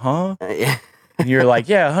you, huh? Yeah. And you're like,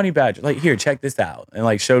 yeah, Honey Badger. Like, here, check this out. And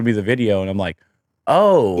like showed me the video, and I'm like,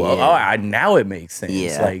 Yeah. now it makes sense.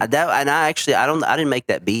 Yeah, Like, I didn't make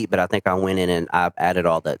that beat, but I think I went in and I added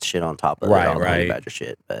all that shit on top of Right, it, all the Honey right. Badger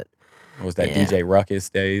shit. But was that yeah. DJ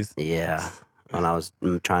Ruckus days? yeah, when I was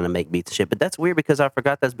trying to make beats and shit. But that's weird because I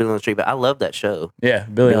forgot that's Billy on the Street. But I love that show. Yeah,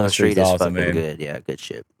 Billy on the Street is is awesome, fucking man. good. Yeah, good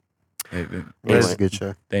shit. They That's Anyway. a good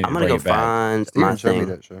show. need I'm to gonna go bring it back. find my Steven showed me thing.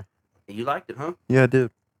 that show. You liked it, huh? Yeah, I did.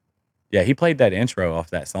 Yeah, he played that intro off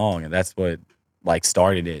that song, and that's what like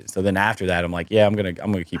started it. So then after that, I'm like, yeah, I'm gonna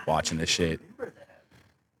keep watching this shit. Remember that?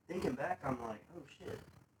 Thinking back, I'm like, oh shit.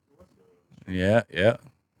 Yeah.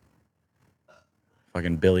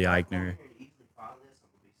 Fucking Billy Eichner.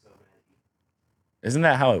 Isn't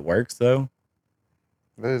that how it works though?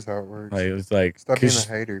 That is how it works. Like it's like Stop being a 'cause-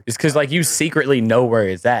 hater. it's because like you secretly know where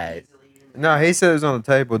it's at. No, he said it was on the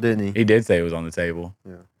table, didn't he? He did say it was on the table.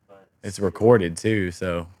 Yeah. It's recorded too,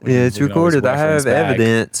 so we Yeah, can- it's we can always recorded. I reference have back.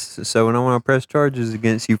 evidence, so when I want to press charges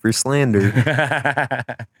against you for slander,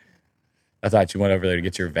 I thought you went over there to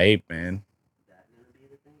get your vape, man.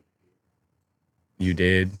 You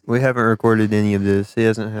did we haven't recorded any of this. He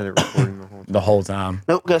hasn't had it recording the whole time. the whole time.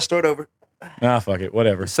 Nope, gotta start over. Ah, fuck it,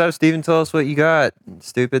 whatever. So, Steven, tell us what you got,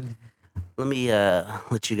 stupid. Let me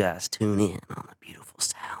let you guys tune in on the beautiful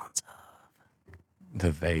sounds of The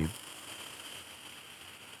vape.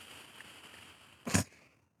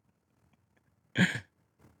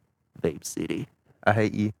 Vape City. I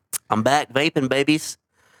hate you. I'm back vaping, babies.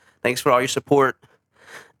 Thanks for all your support.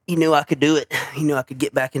 You knew I could do it. You knew I could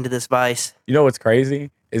get back into this vice. You know what's crazy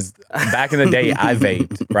is back in the day I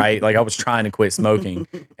vaped, right? Like I was trying to quit smoking,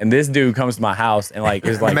 and this dude comes to my house and like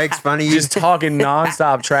is like Makes fun of you. just talking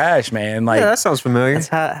nonstop trash, man. Like Yeah, that sounds familiar. That's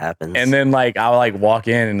how it happens. and then like I like walk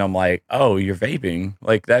in and I'm like, oh, you're vaping.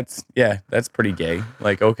 Like that's pretty gay.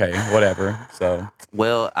 Like okay, whatever. So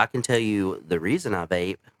well, I can tell you the reason I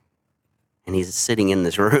vape, and he's sitting in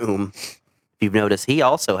this room. If you've noticed, he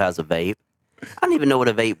also has a vape. I didn't even know what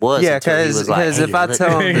a vape was. Yeah, until he because was like, hey, if I look-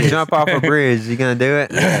 tell him to jump off a bridge, you gonna do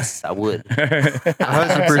it? yes, I would.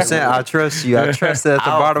 100%. I trust you. I trust that at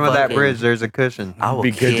the I'll bottom of that fucking- bridge, there's a cushion. I will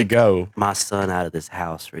be good to kick go. my son out of this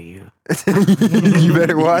house for you. You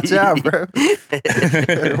better watch out, bro.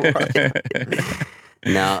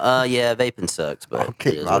 No, yeah, vaping sucks, but I'll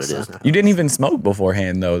kick it is my what it is. son out. You didn't even smoke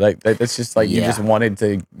beforehand though. Like that's just like you Yeah. just wanted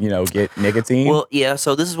to, get nicotine. Well, yeah,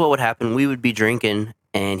 so this is what would happen. We would be drinking,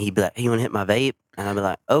 and he'd be like, hey, you want to hit my vape? And I'd be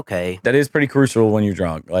like, okay. that is pretty crucial when you're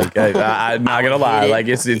drunk. Like I'm not gonna lie. Like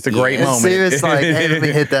it's a great Yeah. moment. See, it's like, hey, let me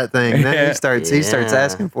hit that thing. Then Yeah. he starts Yeah.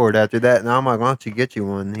 asking for it after that. And I'm like, why don't you get you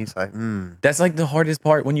one? And he's like, That's like the hardest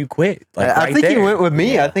part when you quit. Like I right think there. he went with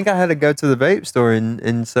me. Yeah. I think I had to go to the vape store,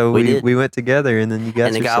 and so We we did. went together, and then you got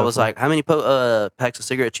And the guy yourself was one. like, how many packs of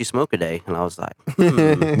cigarettes you smoke a day? And I was like,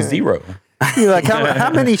 Zero. You're like, how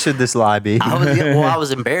many should this lie be? I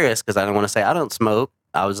was embarrassed because I didn't want to say I don't smoke.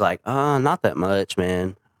 I was like, not that much,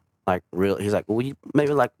 man. Like real. He's like, well, you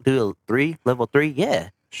maybe like do level 3? Yeah.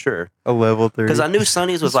 Sure. A level 3. Because I knew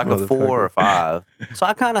Sonny's was This like a 4 or motherfucker. 5. So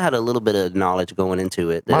I kind of had a little bit of knowledge going into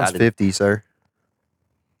it. That I Mine's didn't, 50, sir.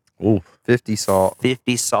 Ooh. 50 salt.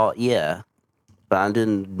 50 salt, yeah. But I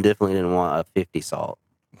definitely didn't want a 50 salt.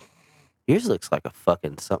 Yours looks like a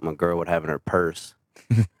fucking something a girl would have in her purse.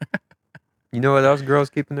 You know what else girls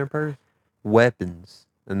keep in their purse? Weapons.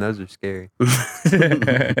 And those are scary.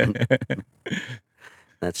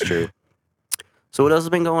 That's true. So what else has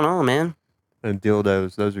been going on, man? And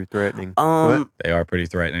dildos. Those are threatening. What? They are pretty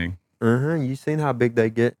threatening. Uh-huh. You seen how big they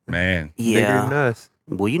get? Man. Bigger than Yeah. us.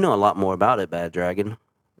 Well, you know a lot more about it, Bad Dragon.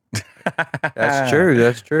 That's true.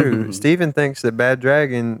 That's true. Steven thinks that Bad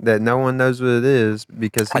Dragon, that no one knows what it is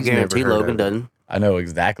because I he's never guarantee heard Logan of it. doesn't. I know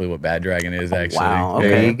exactly what Bad Dragon is, actually. wow,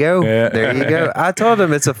 There okay. you go. Yeah. There you go. I told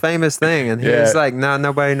him it's a famous thing, and he was Yeah. like, "No,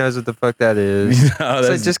 nobody knows what the fuck that is." No, So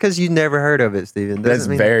that's just because you never heard of it, Steven, that's doesn't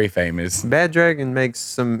mean very famous. Bad Dragon makes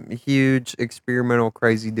some huge experimental,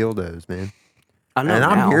 crazy dildos, man. I know And now.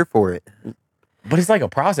 I'm here for it. But it's like a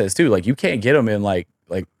process too. Like you can't get them in like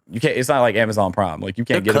you can't. It's not like Amazon Prime. Like you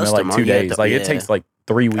can't They're get them in like custom, 2 yeah, days. Like it yeah. takes like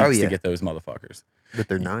 3 weeks yeah. to get those motherfuckers. But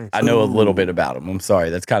they're nice. I know a little Ooh. bit about them. I'm sorry.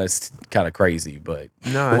 That's kind of crazy, but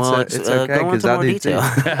No, Well, it's okay go because into I more do detail.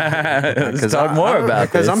 too. let's talk more about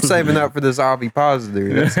because this. I'm saving up for this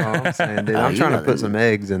ovipositor. That's all I'm saying, dude. Oh, I'm you trying know to put the- some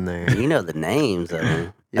eggs in there. You know the names of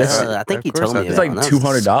them. Yeah, I think of you course told I me do. It's about like them.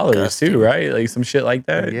 That's $200 disgusting. too, right? Like some shit like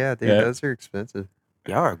that. Yeah, dude, Yeah. those are expensive.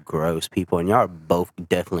 Y'all are gross people, and y'all are both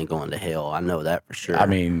definitely going to hell. I know that for sure. I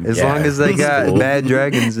mean, As yeah, long as they it's got cool. bad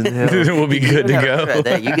dragons in hell. we'll be good to You go. gotta try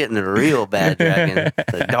that. You're getting the real Bad Dragon.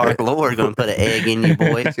 The Dark Lord going to put an egg in you,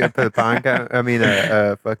 boy. He's gonna put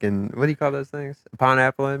a fucking, what do you call those things? A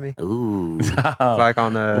pineapple in me? Ooh. Like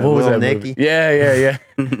on What was Little that Nicky? movie? Yeah.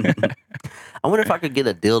 I wonder if I could get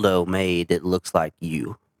a dildo made that looks like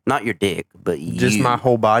you. Not your dick, but you. Just my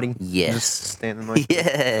whole body? Yes. Just standing like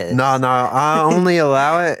Yes. No, I only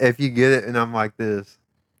allow it if you get it and I'm like this.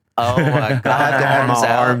 Oh my God. I have to have my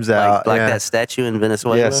arms out, Like yeah. that statue in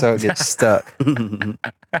Venezuela. Yeah, so it gets stuck.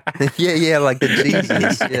 yeah, like the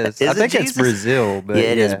Jesus. Yes. Is I it think it's Jesus? Brazil, but yeah,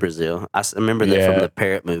 it is Brazil. I remember that from Yeah. the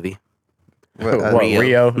Parrot movie. What, What, Rio.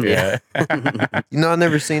 Rio? Yeah. Yeah. you know, I've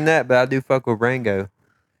never seen that, but I do fuck with Rango.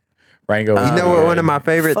 Rango. You know what one of my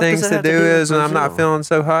favorite fuck does things that to have to do do with is when I'm not Brazil? feeling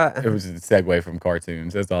so hot? It was a segue from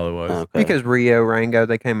cartoons. That's all it was. Okay. Because Rio, Rango,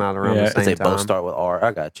 they came out around Yeah. the Because same they time. both start with R.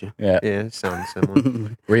 I got you. Yeah. Yeah, it sounds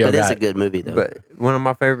similar. Rio But it's got a good movie, though. But one of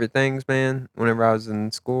my favorite things, man, whenever I was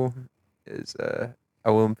in school, is I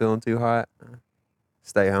wasn't feeling too hot.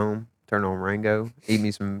 Stay home, turn on Rango, eat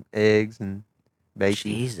me some eggs and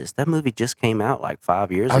bacon. Jesus, that movie just came out like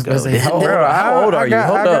 5 years I was ago. gonna say, didn't how it? old- how old are you? I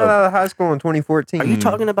Hold got up. out of high school in 2014. Are you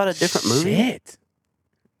talking about a different movie? Shit.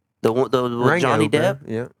 The one with Rango, Johnny bro. Depp?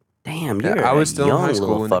 Yeah. Damn, Yeah, you're I was a still in young high school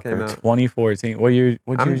little when it came fucker. out. 2014. What year?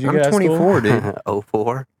 What year did you I'm get out of school? 24, dude.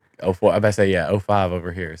 04? 04. I bet say yeah. 05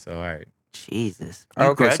 over here. So all right. Jesus. You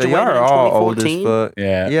Okay, so graduated y'all are in all old as 2014? fuck.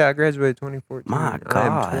 Yeah. Yeah, I graduated 2014. My I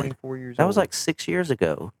God. am 24 years That old. was like 6 years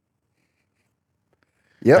ago.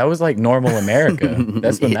 Yep. That was like normal America.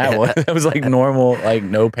 That's when that Yeah. was. That was like normal, like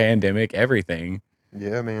no pandemic, everything.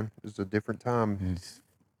 Yeah, man. It was a different time. It's-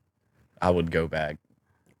 I would go back.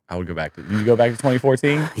 Did you go back to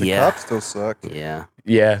 2014? The Yeah. cops still suck. Yeah.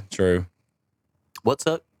 Yeah, true. What's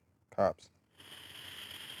up? Cops.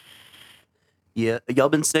 Yeah. Y'all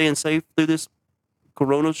been staying safe through this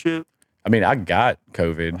corona shit? I mean, I got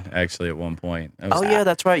COVID actually at one point. I was Oh, yeah,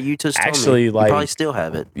 that's right. You just told actually, me. like- you probably still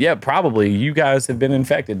have it. Yeah, probably. You guys have been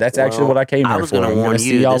infected. That's actually Well, what I came here I was for. going to I'm warn gonna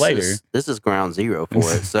you. see y'all this later. This is ground zero for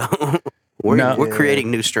it. So we're No. we're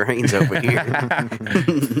creating new strains over here.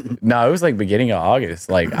 No, it was like beginning of August.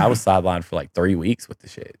 Like I was sidelined for like 3 weeks with the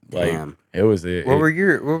shit. Like Damn. it was What were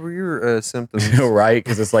your symptoms? right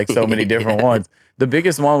because it's like so many different ones. The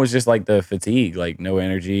biggest one was just like the fatigue, like no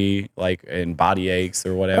energy, like and body aches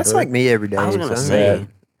or whatever. That's like me every day. I was gonna son. say. Yeah.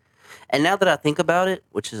 And now that I think about it,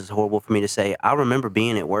 which is horrible for me to say, I remember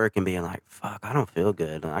being at work and being like, "Fuck, I don't feel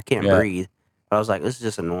good. I can't Yeah. breathe." But I was like, "This is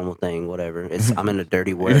just a normal thing. Whatever. I'm in a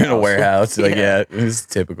dirty You're warehouse." in a warehouse. Like Yeah. yeah, it's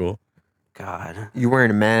typical. God. You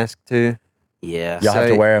wearing a mask too? Yeah. Y'all have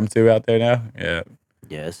to So- wear them too out there now. Yeah,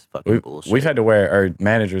 Yeah. It's fucking bullshit. we've had to wear our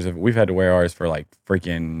managers. We've had to wear ours for like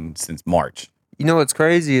freaking since March. You know what's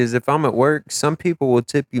crazy is if I'm at work, some people will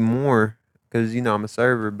tip you more because I'm a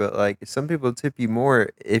server, but like some people tip you more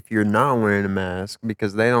if you're not wearing a mask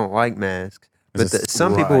because they don't like masks. But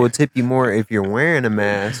some people will tip you more if you're wearing a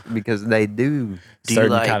mask because they do. Do you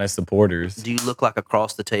certain like- kind of supporters. Do you look like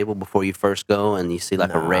across the table before you first go and you see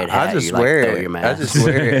like a Nah, red hat? I just you like wear throw it. your I mask. just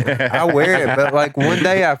wear it. I wear it, but like one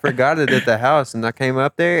day I forgot it at the house, and I came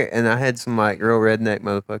up there and I had some like real redneck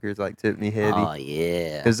motherfuckers like tip me heavy Oh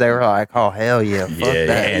yeah. because they were like, "Oh hell yeah, fuck Yeah,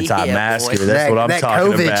 that." anti-masker. boy. That's what I'm that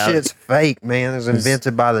talking COVID about. shit's fake, man. It was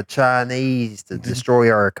invented by the Chinese to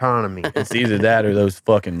destroy our economy. It's either that or those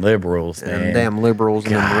fucking liberals, And man. damn liberals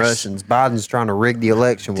and them Gosh. Russians. Biden's trying to rig the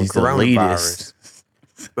election with These coronavirus. elitists.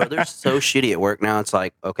 Bro, they're so shitty at work now. It's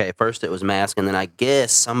like, okay, first it was mask, and then I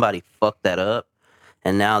guess somebody fucked that up.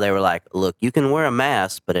 And now they were like, look, you can wear a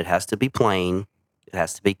mask, but it has to be plain. It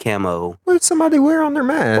has to be camo. What did somebody wear on their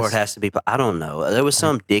mask? Or it has to be, I don't know. There was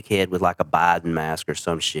some dickhead with like a Biden mask or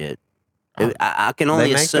some shit. I can They only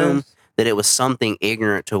make assume those? that it was something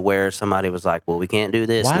ignorant to where somebody was like, well, we can't do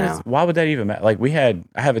this now. Why would that even matter? Like I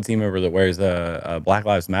have a team member that wears a Black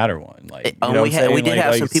Lives Matter one. Like, you know what I'm we saying? did Like-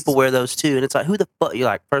 have like some people wear those too, and it's like, who the fuck? You're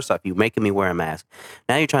like, first off, you making me wear a mask.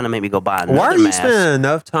 Now you're trying to make me go buy another Why are you mask. spending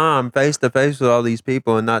enough time face to face with all these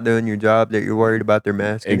people and not doing your job that you're worried about their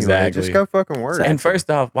mask? Anyway? Exactly. Just go fucking work. And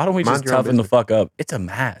first off, why don't we Mind just your own toughen the business. fuck up? It's a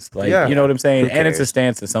mask. Like, Yeah. you know what I'm saying? Who And it's a cares?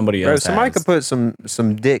 stance that somebody Bro, else somebody has. could put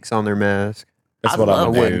some dicks on their mask. That's I what I love I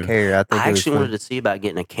would that. wouldn't do. care. I think I it was actually fun. wanted to see about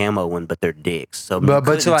getting a camo one, but they're dicks. So you But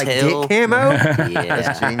to couldn't like tell. get camo? Yeah.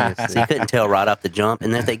 That's genius. So you couldn't tell right off the jump,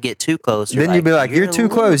 and if they get too close, Then you'd be like, "You're a too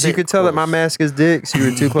little close." You bit could tell that my close. mask is dicks. You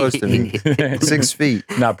were too close to me. 6 feet.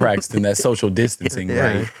 Not practicing that social distancing,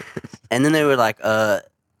 Yeah. right? And then they were like,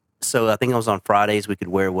 so I think it was on Fridays we could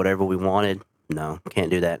wear whatever we wanted. No, can't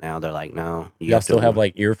do that now. They're like, no. Y'all to still have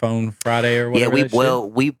like earphone Friday or Yeah,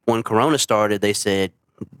 whatever? when Corona started, they said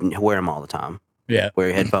wear them all the time. Yeah. Wear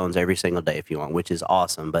your headphones every single day if you want, which is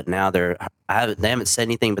awesome. But now they haven't said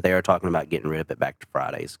anything, but they are talking about getting rid of it back to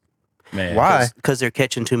Fridays. Man. Why? Because they're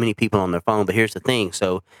catching too many people on their phone. But here's the thing: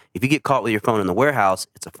 so if you get caught with your phone in the warehouse,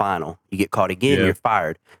 it's a final. You get caught again, Yeah. you're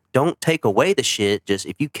fired. Don't take away the shit. Just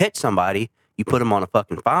if you catch somebody, you put them on a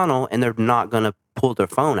fucking final, and they're not gonna pull their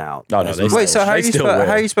phone out. No, That's they my- still- Wait, so how are they you still supposed, will.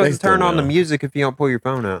 how are you They supposed to still turn on the will. music if you don't pull your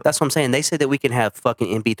phone out? That's what I'm saying. They said that we can have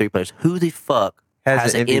fucking MP3 players. Who the fuck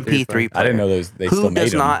has an MP3 player? I didn't know those. They Who still made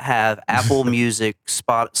does them. not have Apple Music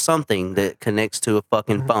spot something that connects to a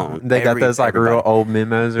fucking phone? They got those like real everybody. old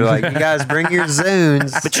memos. They're like, "You guys bring your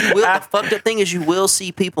Zunes." But you will. The fucked up thing is, you will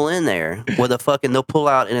see people in there with a fucking. They'll pull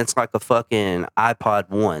out and it's like a fucking iPod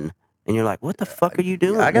 1, and you're like, "What the fuck are you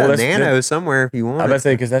doing?" I got Well, a that's Nano somewhere if you I want was about it. to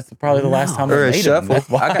say because that's probably the last time Or they a made them. shuffle. That's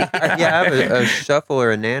why. I have a shuffle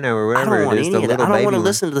or a Nano or I whatever don't want it is. any The of that. little I don't baby want to one.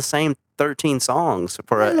 listen to the same 13 songs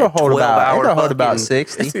for a It'll hold 12-hour about fucking.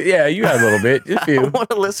 60. Yeah, you had a little bit. Just I few. don't want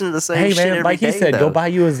to listen to the same Hey shit man, every like he day, said, though. go buy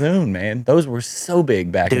you a Zune, man. Those were so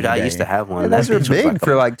big back in Dude, the I day. used to have one. Yeah, That those were bitch was big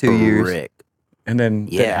for like 2 years. brick. And then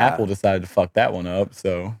Yeah. Apple decided to fuck that one up.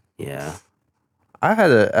 So Yeah, I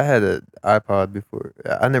had a iPod before.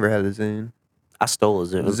 I never had a Zune. I stole a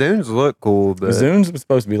Zoom. Zunes look cool, but Zunes was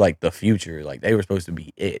supposed to be like the future. Like they were supposed to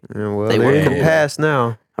be it. yeah, well, They they're were in the cool. past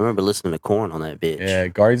now. I remember listening to Korn on that bitch. Yeah,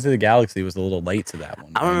 Guardians of the Galaxy was a little late to that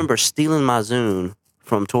one. I man. remember stealing my Zune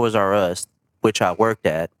from Toys R Us, which I worked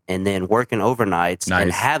at, and then working overnights and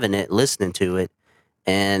Nice. having it, listening to it.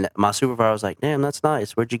 And my supervisor was like, "Damn, that's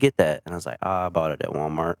nice. Where'd you get that?" And I was like, I bought it at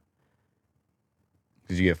Walmart."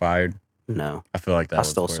 Did you get fired? No, I feel like that I was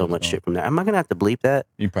stole where so it was much going. shit from that. Am I gonna have to bleep that?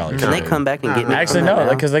 You probably Can they should. come back and get me? Actually, from no, that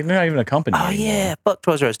now? because like they're not even a company. Oh anymore. yeah, fuck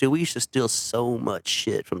Toys R Us, dude. We used to steal so much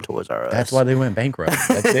shit from Toys R Us. That's why they went bankrupt.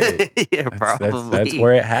 That's it. Yeah, That's, probably. that's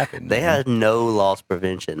where it happened. They man. had no loss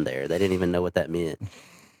prevention there. They didn't even know what that meant.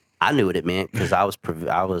 I knew what it meant because I was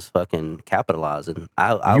fucking capitalizing.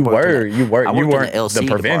 I you worked in were, the- you were, I you worked in weren't the LC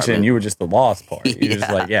prevention. department. You were just the loss part. You're just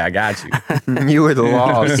Yeah. like, yeah, I got you. You were the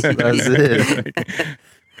loss. That's it.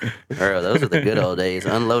 Bro, those are the good old days.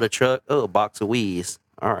 Unload a truck. Oh, a box of Wheeze.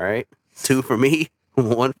 All right. 2 for me.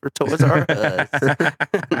 1 for Toys R Us.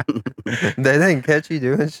 They didn't catch you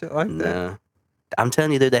doing shit like that. No. I'm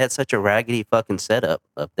telling you, dude, they had such a raggedy fucking setup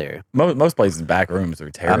up there. Most places back rooms are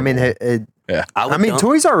I terrible. mean, I I mean,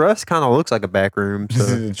 Toys R Us kind of looks like a back room. this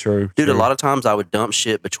So is true. Dude, a true. lot of times I would dump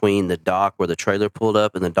shit between the dock where the trailer pulled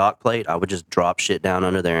up and the dock plate. I would just drop shit down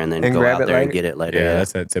under there and then And go grab out it there and later? get it later. Yeah, Yeah.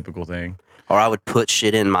 that's that typical thing. Or I would put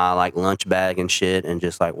shit in my like lunch bag and shit and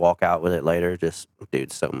just like walk out with it later. Just,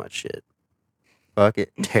 dude, so much shit. fuck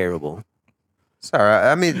it. Terrible. It's all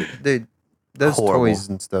right. I mean, dude, those Horrible. toys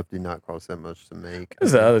and stuff do not cost that much to make.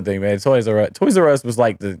 That's the other thing, man. Toys R Us was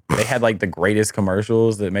like they had like the greatest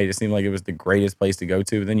commercials that made it seem like it was the greatest place to go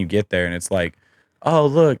to. But then you get there and it's like, oh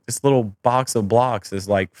look, this little box of blocks is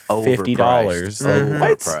like $50. Overpriced. Like,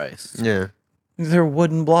 what? Overpriced. Yeah. They're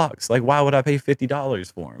wooden blocks. Like, why would I pay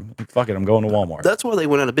 $50 for them? Like, fuck it, I'm going to Walmart. That's why they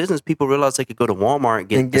went out of business. People realized they could go to Walmart and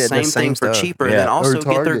get, And the get same the same thing for stuff. cheaper, and Yeah. then also Or get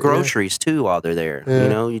their Target, yeah. groceries too while they're there. Yeah. You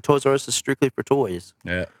know, your Toys R Us is strictly for toys.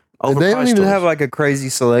 Yeah. And they don't Overpriced even toys. have like a crazy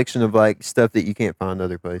selection of like stuff that you can't find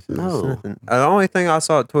other places. It's No. nothing. The only thing I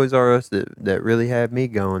saw at Toys R Us that really had me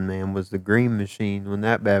going, man, was the Green Machine when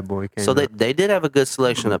that bad boy came. So out. they did have a good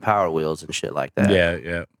selection of Power Wheels and shit like that.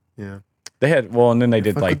 Yeah. yeah. They had and then they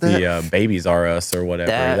did Fuck like with the Babies R Us or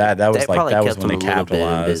whatever. That- That was that like probably that was kept when they them a little bit in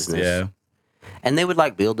capitalized. business. Yeah. And they would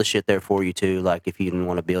like build the shit there for you too. Like if you didn't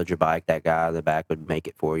want to build your bike, that guy in the back would make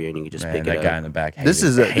it for you, and you could just Man, pick that it guy up. in the back. This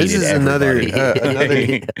is another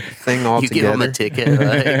everybody. thing You give him altogether. a ticket.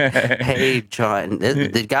 Like, hey, John.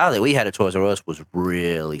 The guy that we had at Toys R Us was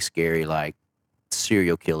really scary, like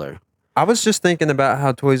serial killer. I was just thinking about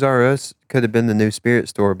how Toys R Us could have been the new Spirit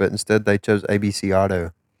store, but instead they chose ABC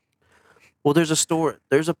Auto. Well, there's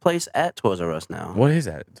a place at Toys R Us now. What is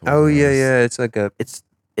that? Oh yeah. It's like a It's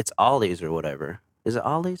Ollie's or whatever. Is it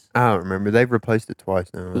Ollie's? I don't remember. They've replaced it twice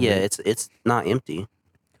now. I Yeah, think. it's not empty.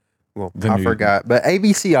 Well, The I new- forgot. But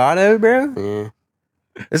ABC Auto, bro, Yeah.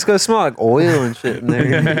 it's gonna smell like oil and shit in there.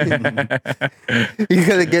 You're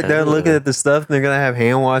gonna get there looking at the stuff, and they're gonna have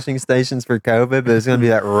hand washing stations for COVID, but it's gonna be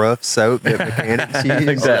that rough soap that mechanics use. Like that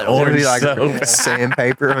It's gonna be orange like soap.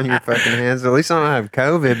 sandpaper on your fucking hands. At least I don't have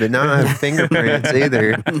COVID, but now I have fingerprints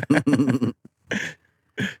either.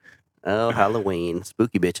 Oh, Halloween.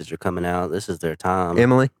 Spooky bitches are coming out. This is their time.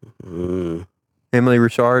 Emily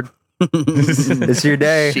Richard, it's your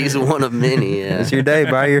day. She's one of many, yeah. It's your day.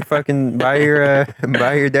 Buy your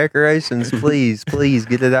decorations, please. Please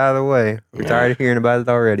get it out of the way. We're Yeah. tired of hearing about it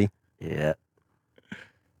already. Yeah.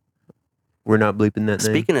 We're not bleeping that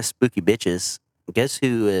name. Speaking of spooky bitches, guess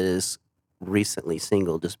who is recently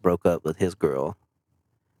single, just broke up with his girl?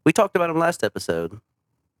 We talked about him last episode.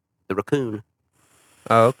 The raccoon.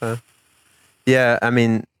 Oh, okay. Yeah, I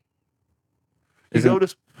mean, You isn't-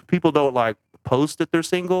 notice people don't like post that they're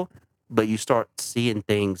single, but you start seeing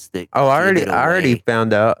things that oh, I give it already away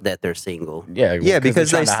found out. that they're single. Yeah, Yeah,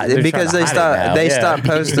 because they stopped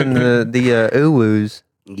posting the uwoos.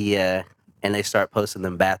 Yeah. And they start posting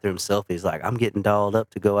them bathroom selfies like, I'm getting dolled up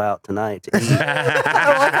to go out tonight to eat.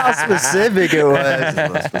 I like how specific it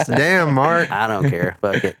was. Damn, Mark. I don't care.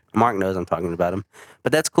 Fuck it. Mark knows I'm talking about him.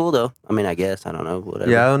 But that's cool though. I mean, I guess. I don't know. Whatever.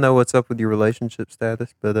 Yeah, I don't know what's up with your relationship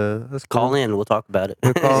status, but that's cool. Call in. We'll talk about it.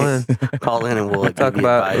 We'll call in. Call in and we'll We'll talk give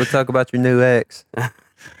you about your new ex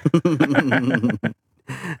advice.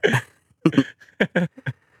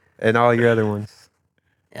 and all your other ones.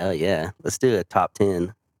 Hell yeah. Let's do a top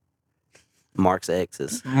 10 Mark's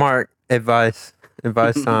exes. Mark, advice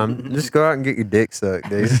time. Just go out and get your dick sucked,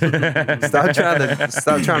 dude. Stop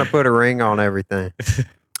trying to put a ring on everything.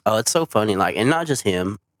 Oh, it's so funny. Like, and not just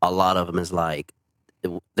him. A lot of them is like,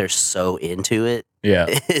 they're so into it Yeah.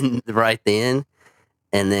 and right then.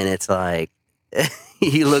 And then it's like,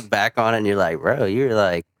 you look back on it and you're like, bro, you're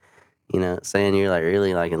like, you know, saying you're like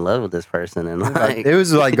really like in love with this person. And like, It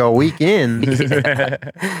was like a weekend.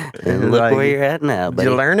 and look like, where you're at now, Did buddy.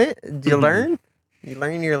 you learn it? Did you learn? You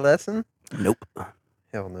learn your lesson? Nope.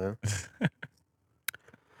 Hell no.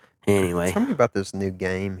 Anyway. Tell me about this new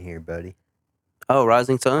game here, buddy. Oh,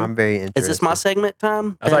 Rising Sun? I'm very interested. Is this my segment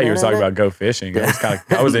time? I thought you were talking about go fishing.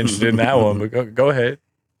 I was interested in that one, but go ahead.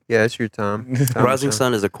 Yeah, it's your time. Tell me, Rising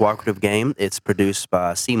son. Sun is a cooperative game. It's produced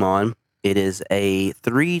by Simon. It is a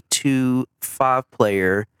 3 to 5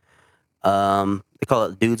 player. They call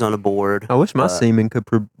it Dudes on a Board. I wish my semen could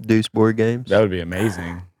produce board games. That would be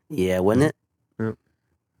amazing. Yeah, wouldn't it? Yep.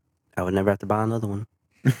 I would never have to buy another one.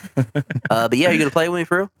 But yeah, you gonna play with me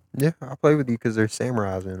for real? Yeah, I'll play with you because there's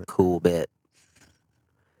samurais in it. Cool bet.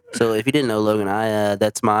 So if you didn't know, Logan,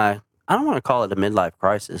 that's my. I don't want to call it a midlife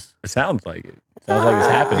crisis. It sounds like it. Sounds like it's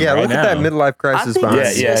happening Yeah, right look now. at that midlife crisis think behind Yeah,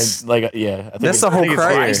 it's you. yeah, just- it's like yeah. I think That's it's- the I whole think it's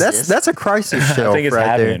crisis. here. That's a crisis I shelf think it's right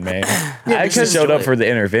happening, there. man. I Yeah, actually just showed up enjoy for the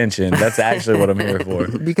intervention. That's actually what I'm here for.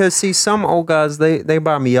 Because see, some old guys they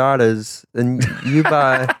buy Miatas and you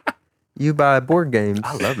buy board games.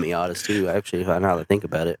 I love Miatas too. Actually, now that I think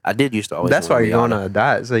about it, I did used to always. That's want why a you're going Miata. on a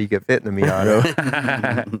diet so you get fit in the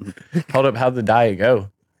Miata. Hold up, how'd the diet go?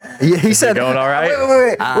 Yeah, he said, going all right?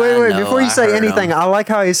 Wait. I know, Before you I say heard anything, him. I like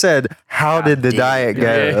how he said, "How did the diet go?"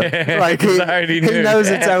 Yeah, Like 'cause he, I already he knew. knows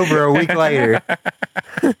it's over a week later.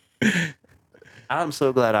 I'm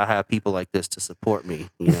so glad I have people like this to support me,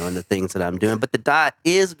 you know, in the things that I'm doing. But the diet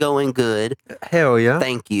is going good. Hell yeah!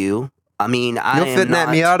 Thank you. I mean, I You'll am fit in that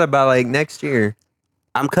not, Miata by like next year.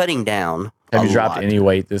 I'm cutting down. Have a you dropped lot. any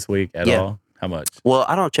weight this week at Yeah. all? How much? Well,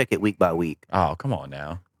 I don't check it week by week. Oh, come on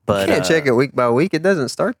now. But you can't check it week by week. It doesn't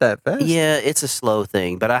start that fast. Yeah, it's a slow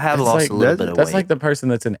thing. But I have It's lost like- a little bit of That's weight. like the person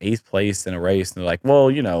that's in 8th place in a race, and they're like, "Well,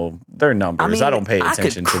 you know, they're numbers. I don't pay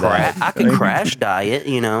attention to that." I could crash diet,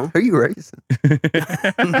 you know. Who are you racing?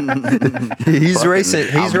 He's racing.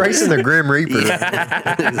 He's racing the Grim Reaper.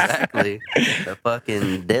 Yeah, exactly. The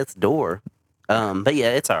fucking death's door. But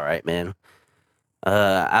yeah, it's all right, man.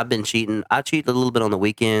 I've been cheating. I cheat a little bit on the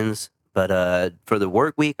weekends, but for the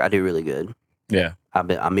work week, I do really good. Yeah.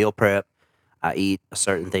 I meal prep. I eat a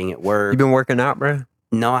certain thing at work. You been working out, bro?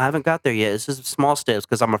 No, I haven't got there yet. It's just small steps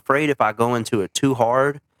because I'm afraid if I go into it too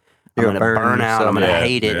hard, I'm You're going to gonna burn burn out. I'm yourself going to out.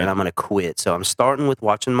 hate it, Yeah. and I'm going to quit. So I'm starting with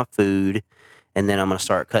watching my food, and then I'm going to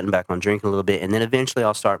start cutting back on drinking a little bit, and then eventually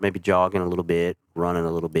I'll start maybe jogging a little bit, running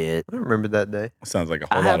a little bit. I remember that day. Sounds like a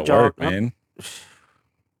I whole have lot of work, jogged- man.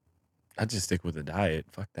 I just stick with the diet.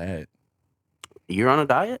 Fuck that. You're on a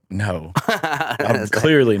diet? No, I'm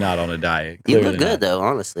clearly not on a diet. You Clearly look good not. though,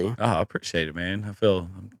 honestly. Oh, I appreciate it, man.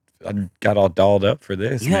 I got all dolled up for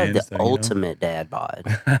this. You man, have the so, you know. ultimate dad bod.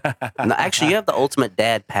 No, actually, you have the ultimate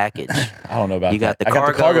dad package. I don't know about You got that. the I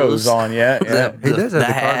got the cargos. cargos on, yeah. yeah. He does have the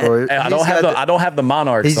hat. cargo. Hey, I He's don't have got I don't have the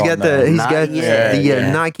Monarchs. He's on, got though. the. He's Not got yet. the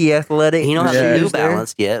Yeah. Nike Athletic. You don't have Yeah. the New shoes there.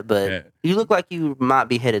 Balance yet, but Yeah. you look like you might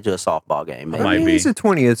be headed to a softball game, I man. Might mean, be. he's a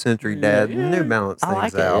 20th century dad. Yeah. New Balance I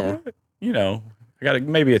things like it, out. yeah. You know, I got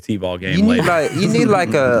maybe a T-ball game You later. need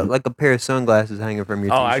like a pair of sunglasses hanging from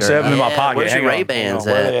your Oh, t-shirt. actually, I have them in my Yeah, pocket. where's your Hang on. Ray-Bans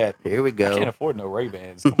Hang on, where at? they at? Here we I can't go. afford no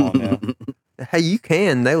Ray-Bans. Come on now. Hey, you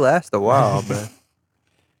can. They last a while, but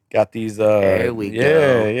Got these. There we yeah,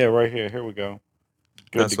 go. Yeah, right here. Here we go.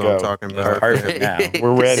 Good That's to what go. I'm talking That's about. perfect now.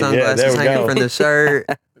 We're ready. Yeah, sunglasses there we hanging go. from the shirt.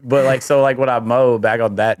 But like, so like when I mow, back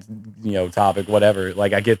on that, topic, whatever.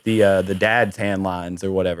 Like I get the dad tan lines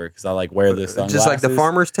or whatever because I like wear the sunglasses. Just like the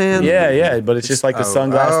farmer's tan. Yeah, but it's just like the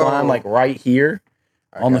sunglass line, like right here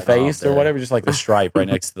on the got all face or that. whatever, just like the stripe right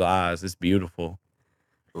next to the eyes. It's beautiful.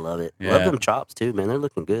 Love it. Yeah. Love them chops too, man. They're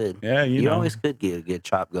looking good. Yeah, You, you know. always could get a good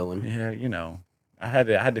chop going. Yeah, I had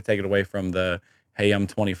to take it away from the hey, I'm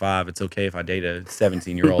 25. It's okay if I date a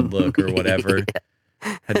 17-year-old look or whatever.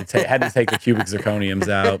 Had to take the cubic zirconiums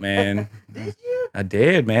out, man. Did you? I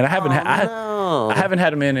did, man. I haven't I haven't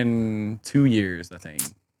had them in 2 years, I think.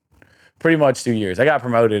 Pretty much 2 years. I got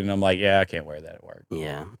promoted, and I'm like, yeah, I can't wear that at work.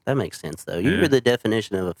 Yeah, that makes sense though. Yeah. You're the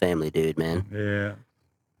definition of a family dude, man.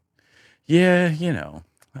 Yeah.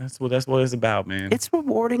 That's what it's about, man. It's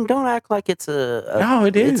rewarding. Don't act like it's a No,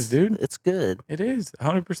 it is, it's- dude. It's good. It is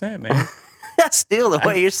 100%, man. That's still the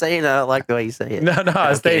way you're saying it. I don't like the way you say it. No,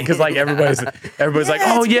 I stay because like everybody's like,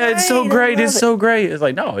 Yeah, oh it's yeah, it's so great, I great, it's love it." so great. It's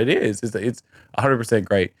like no, it is. It's 100%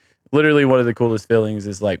 great. Literally, one of the coolest feelings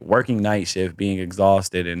is like working night shift, being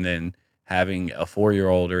exhausted, and then having a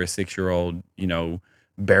 4-year-old or a 6-year-old,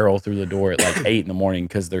 barrel through the door at like 8 in the morning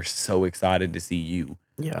because they're so excited to see you.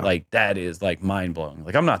 Yeah. Like that is like mind blowing.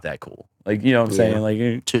 Like I'm not that cool. Like you know what I'm saying?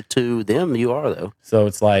 Like To them, you are though. so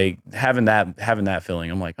it's like having that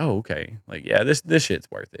feeling. I'm like, oh okay, like yeah, this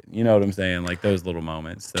shit's worth it. You know what I'm saying? Like those little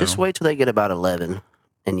moments. So. Just wait till they get about 11,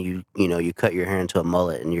 and you cut your hair into a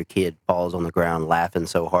mullet, and your kid falls on the ground laughing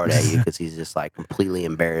so hard at you because he's just like completely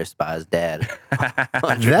embarrassed by his dad.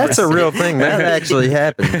 That's a real thing. That actually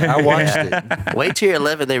happened. I watched it. Wait till you're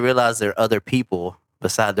 11, they realize there are other people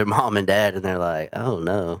beside their mom and dad, and they're like, oh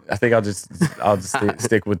no. I think I'll just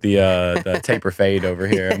stick with the taper fade over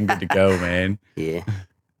here. I'm good to go, man. Yeah,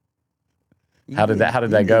 How did that You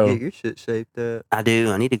need to go? Get your shit shaped up. I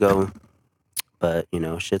do. I need to go, but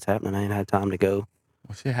shit's happening. I ain't had time to go.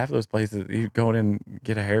 Well, shit, half those places you go in and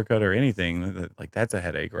get a haircut or anything, like that's a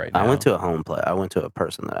headache right now. I went to a home play. I went to a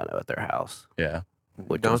person that I know at their house. yeah,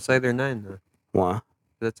 Which Don't was- say their name though. Why?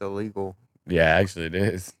 That's illegal. yeah. Actually, it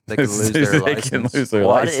is. They can lose their They can license. lose their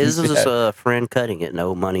Well, license. this was just yeah. a friend cutting it.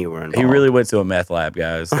 No money were involved. He really went to a meth lab,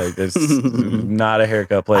 guys. Like this, not a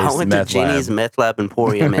haircut place. I went to meth Jenny's lab. Meth Lab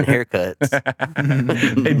Emporium and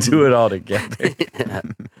haircuts. They do it all together.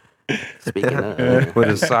 Speaking of, With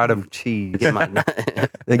a side of cheese. get my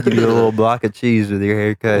They give you a little block of cheese with your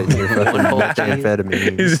haircut and your fucking Whole cheese.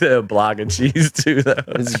 methamphetamine. He said a block of cheese too, though.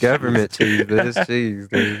 It's government cheese, but it's cheese,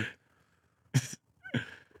 dude.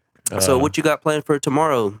 So what you got planned for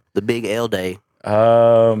tomorrow? The big L day.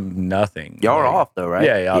 Nothing. Y'all are Like, off though, right?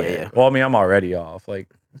 Yeah. Well, I mean, I'm already off. Like,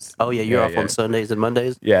 Oh yeah, you're off yeah. on Sundays and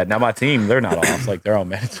Mondays. Yeah, now my team, they're not off. Like they're on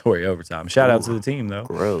mandatory overtime. Shout out to the team though.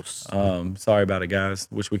 Gross. Sorry about it, guys.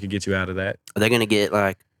 Wish we could get you out of that. Are they gonna get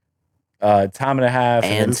like? Time and a half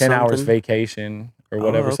and, then And 10 hours something? vacation or Oh,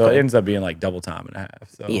 whatever. So it okay. ends up being like double time and a half.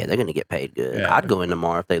 So Yeah, they're gonna get paid good. Yeah. I'd go in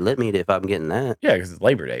tomorrow if they let me. If I'm getting that. yeah, because it's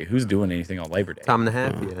Labor Day. Who's doing anything on Labor Day? Time and a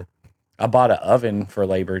half, yeah. I bought an oven for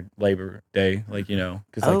Labor Day, like because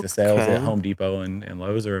like the sales Okay. at Home Depot and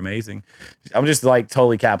Lowe's are amazing. I'm just like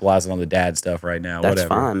totally capitalizing on the dad stuff right now. That's Whatever.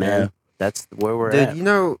 fine, man. Yeah. That's where we're Dude, at. you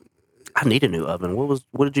know, I need a new oven.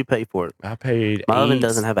 What did you pay for it? I paid. My oven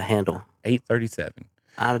doesn't have a handle. $837.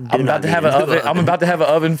 I do I'm not about to need have a an new oven. I'm about to have an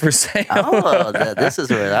oven for sale. Oh, this is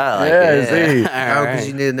what I like. Yeah, Yeah, see. oh, because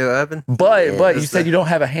you need a new oven. But Yeah, you that's said the- you don't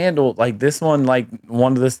have a handle. Like this one, like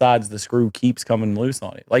one of the sides, the screw keeps coming loose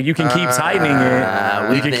on it. Like you can keep tightening it.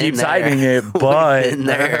 we've You can been keep there. tightening it, We've but been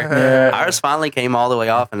there. Yeah. Ours finally came all the way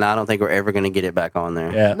off, and I don't think we're ever going to get it back on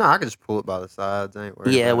there. yeah, No, I can just pull it by the sides. I ain't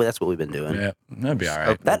worried. Yeah, about well, it. that's what we've been doing. yeah, that'd be all right.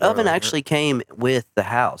 Open That the door oven like actually came with the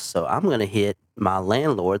house, so I'm going to hit my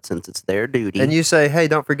landlord since it's their duty. And you say, hey,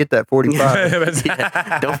 don't forget that 45.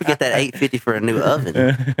 Yeah, don't forget that $850 for a new oven,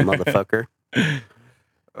 motherfucker.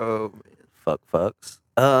 Oh, man. Fucks.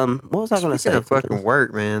 What was I going to say? Speaking of fucking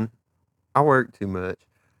work, man, I work too much.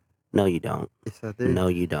 No, you don't. Yes, I do. No,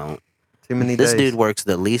 you don't. Too many This days. dude works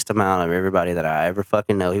the least amount of everybody that I ever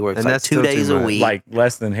fucking know. He works And like that's 2 still too days a much. week. Like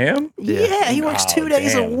less than him. yeah, he works Oh, 2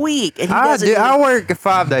 days a damn. week, and he I doesn't. do. even- I work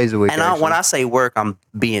 5 days a week. and when actually. I say work, I'm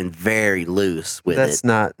being very loose with That's it.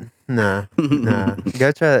 not. Nah. Nah.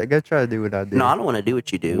 Go try to do what I do. No, I don't want to do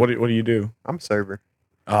what you do. What do you do? I'm a server.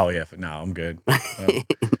 Oh yeah, no, I'm good.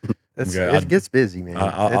 It's, good. it gets busy, man.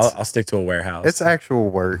 I'll stick to a warehouse. It's actual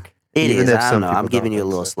work. It even is. if I some know. I'm people giving don't you a think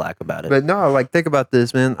little so. slack about it. But no, like think about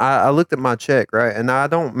this, man. I looked at my check, right, and I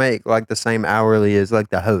don't make like the same hourly as like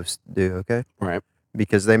the host do, okay? Right.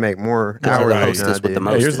 Because they make more Yeah, hourly the than hostess I with the do.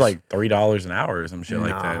 most. yeah, yours Mostest. is like $3 an hour or some shit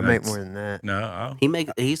like Nah, that. I make That's- more than that. No, oh. he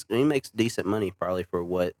makes decent money probably for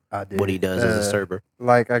what I do. he does as a server.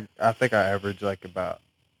 Like I think I average like about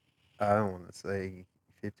I don't want to say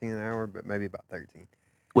 15 an hour, but maybe about 13.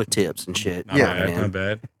 With tips and shit. Not Yeah, bad, man. not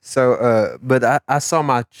bad. So, but I saw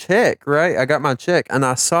my check, right? I got my check, and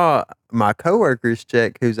I saw my coworker's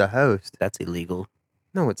check, who's a host. That's illegal.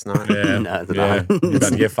 No, it's not. Yeah, No, it's yeah. not. You're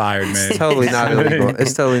about to get fired, man. It's totally not illegal.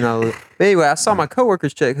 It's totally not illegal. But anyway, I saw my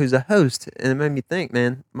coworker's check, who's a host, and it made me think,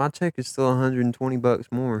 man, my check is still $120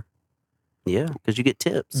 more. Yeah, because you get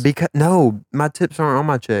tips. Because no, my tips aren't on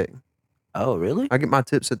my check. Oh, really? I get my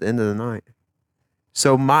tips at the end of the night.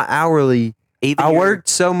 So my hourly, Even I your- worked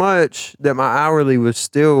so much that my hourly was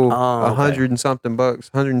still Oh, okay. 100 and something bucks,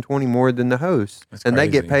 120 more than the host, That's and they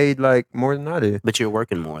get crazy. paid like more than I do. But you're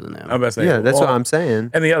working more than them. I'm about to say, Yeah, that's what well, I'm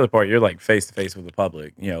saying. And the other part, you're like face to face with the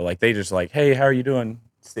public. Like they just like, hey, how are you doing?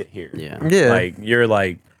 Sit here. Yeah. Yeah, Like you're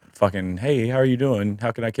like fucking, hey, how are you doing?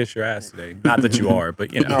 How can I kiss your ass today? Not that you are,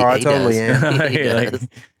 but No, I He totally does. am. He Like- does.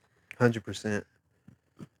 100%.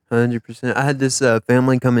 100%. I had this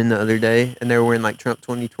family come in the other day, and they were wearing like Trump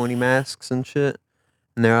 2020 masks and shit.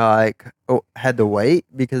 And they're like, oh, had to wait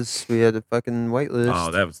because we had a fucking wait list.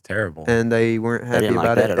 Oh, that was terrible. and they weren't happy didn't like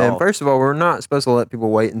about that it. at And all. first of all, we're not supposed to let people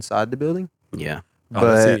wait inside the building. Yeah. Oh,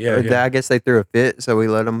 that's But it. Yeah, yeah. I guess they threw a fit, so we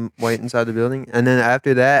let them wait inside the building. And then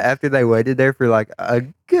after that, after they waited there for like a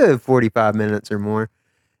good 45 minutes or more,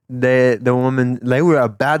 the woman, they were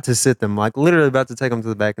about to sit them, like literally about to take them to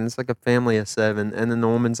the back. And it's like a family of 7. And then the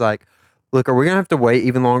woman's like, look, are we going to have to wait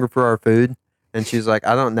even longer for our food? And she's like,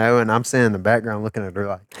 I don't know. And I'm sitting in the background looking at her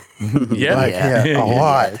like, Yeah. like, Yeah. yeah, a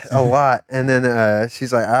lot, Yes. a lot. And then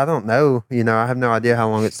she's like, I don't know. I have no idea how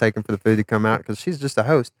long it's taking for the food to come out because she's just a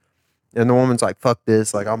host. And the woman's like, fuck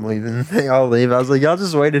this. Like, I'm leaving. I'll leave. I was like, y'all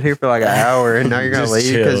just waited here for like an hour and now you're going to Just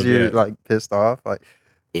leave because chilled, you're yeah. like pissed off. Like,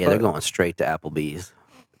 Yeah, they're going straight to Applebee's.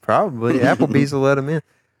 probably. Applebee's will let them in as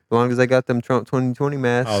long as they got them Trump 2020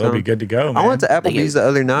 masks. Oh, they'll be on. good to go, man. I went to They Applebee's get the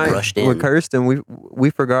other night rushed with in. Kirsten. We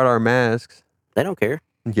forgot our masks. They don't care.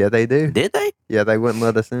 Yeah, they do. Did they? Yeah, they wouldn't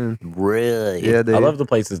let us in. Really? Yeah, dude. I love the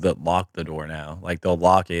places that lock the door now. Like they'll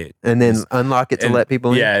lock it. And then Just- unlock it to and- let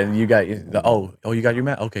people in. Yeah, and you got you got your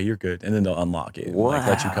mat. Okay, you're good. And then they'll unlock it, and, like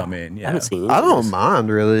let you Wow. come in. I Yeah, haven't seen. I any of don't this. mind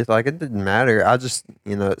really. Like it didn't matter. I just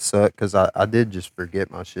it sucked because I did just forget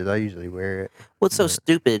my shit. I usually wear it. What's so Yeah.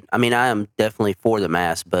 stupid? I mean, I am definitely for the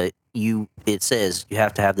mask, but it says you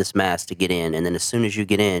have to have this mask to get in, and then as soon as you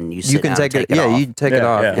get in, you sit You can down take and it. take Yeah, off. you take it Yeah,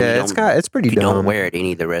 off. yeah. Yeah, You it's don't- it's pretty You dumb. don't wear it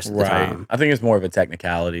any the rest of the right. time. I think it's more of a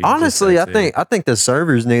technicality. Just Honestly, I that's it. think the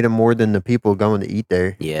servers need them more than the people going to eat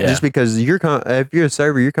there. Yeah. Just because if you're a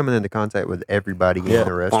server, you're coming into contact with everybody Yeah. in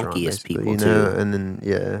the restaurant. Funkiest basically, people, you know, too. and then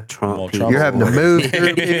yeah. Trump. Well, people. You're having to move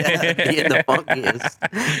through Yeah, being the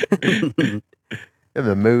funkiest. You have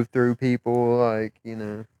to move through people, like Yeah,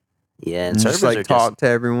 and and servers just like are talk to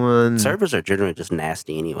everyone. servers are generally just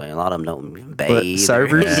nasty anyway. A lot of them don't even But bathe. or-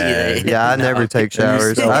 servers, yeah, I never take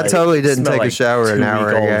showers. smell I like- totally didn't smell take a like shower an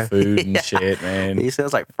hour 2-week-old ago. Food and Yeah. shit, man. He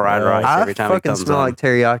smells like fried Uh, rice I every time he fucking comes smell on. like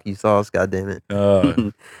teriyaki sauce. God damn it!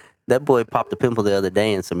 That boy popped a pimple the other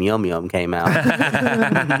day and some yum yum came out.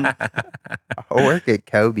 I work at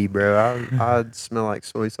Kobe, bro. I'd smell like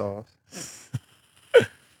soy sauce.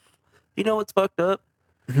 You know what's fucked up?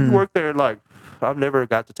 You work there like I've never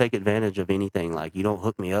got to take advantage of anything. Like you don't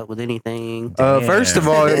hook me up with anything. First of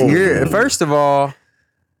all,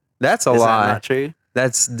 that's a Is that lie. not true?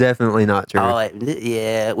 That's definitely not true. Oh,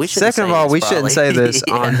 yeah. We should. Second of all, we shouldn't say this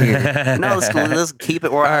on here. No, let's keep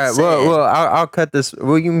it where All I right, said. well, I'll cut this.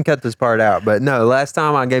 Well, you can cut this part out. But no, last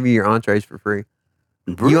time I gave you your entrees for free.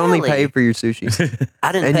 You only Really? pay for your sushi,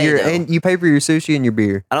 I didn't and pay though. and you pay for your sushi and your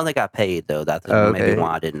beer. I don't think I paid though. That's Oh, maybe okay.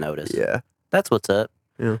 why I didn't notice. Yeah, That's what's up.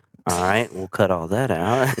 Yeah. All right, we'll cut all that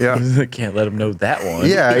out. yeah, Can't let them know that one.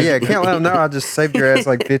 yeah. Can't let them know. I just saved your ass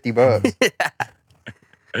like $50.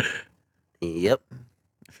 Yep.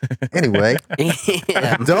 Anyway,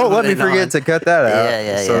 Yeah, don't let me moving forget on. to cut that out,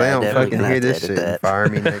 Yeah, so they don't definitely fucking gonna hear have to this edit shit and that. fire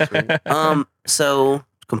me next week. So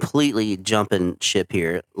completely jumping ship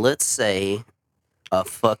here. Let's say a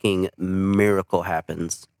fucking miracle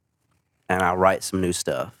happens, and I write some new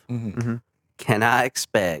stuff. Mhm. Can I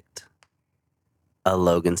expect a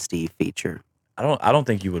Logan Steve feature? I don't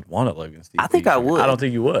think you would want a Logan Steve. I think I feature. would. I don't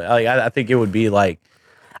think you would. Like I think it would be like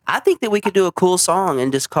I think that we could do a cool song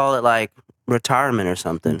and just call it like retirement or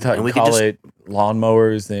something, and we could call just it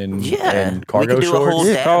lawnmowers and we cargo could do a whole shorts.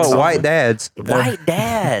 Yeah, call it song. White Dads. White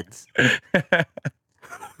Dads.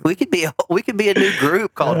 we could be a new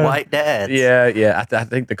group called White Dads. Yeah. I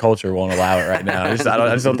think the culture won't allow it right now. I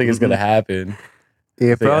just don't think it's gonna happen.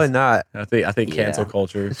 Yeah, think probably that's- not. I think cancel Yeah.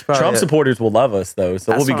 culture. It's probably Trump it. supporters will love us though,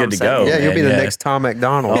 so That's we'll be what good I'm to saying. go. Yeah, you'll be man. the next Tom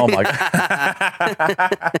McDonald. Oh my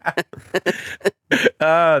god.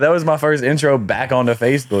 That was my first intro back onto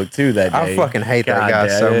Facebook too that I day. fucking hate that God guy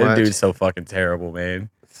damn, so that much. Dude's so fucking terrible, man.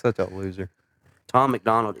 Such a loser. Tom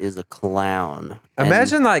McDonald is a clown. And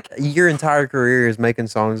Imagine like your entire career is making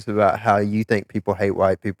songs about how you think people hate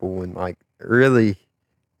white people when like really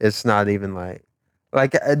it's not even like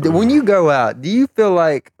when you go out, do you feel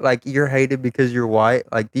like you're hated because you're white?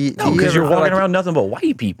 Like do you No, because you're ever feel walking like- around nothing but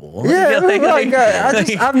white people. Yeah, like,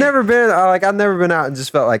 I've never been I've never been out and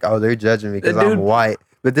just felt like, oh, they're judging me because Dude- I'm white.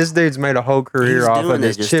 But this dude's made a whole career He's off doing of it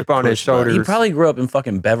this just chip to on his push buttons. shoulders. he probably grew up in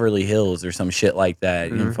fucking Beverly Hills or some shit like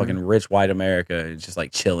that. You know, Mhm. fucking rich white America, and just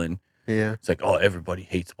like chilling. Yeah, It's like, oh, everybody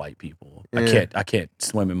hates white people. Yeah. I can't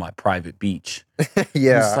swim in my private beach.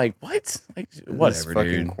 yeah. It's like what? Like This whatever,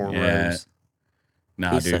 fucking dude. cornrows. Yeah.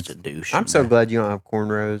 Nah, he's dude. such a douche. I'm so glad you don't have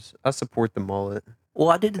cornrows. I support the mullet. Well,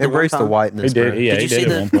 I did it the one Embrace the time. whiteness. He did, bro. yeah. Did you he see did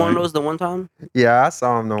the at one point. cornrows the one time? Yeah, I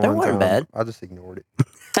saw him the They one weren't time. bad. I just ignored it.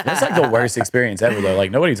 That's like the worst experience ever, though. Like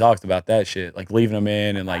nobody talks about that shit. Like leaving them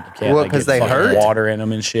in and like you can't Well, like 'cause get they fucking hurt. water in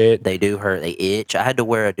them and shit. They do hurt. They itch. I had to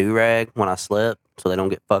wear a do rag when I slept so they don't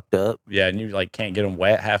get fucked up. Yeah, and you like can't get them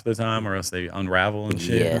wet half the time, or else they unravel and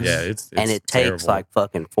shit. Yes. Yeah, it's And it takes terrible. like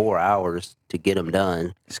fucking 4 hours to get them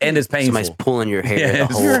done. and it's painful. Somebody's pulling your hair. Yeah, the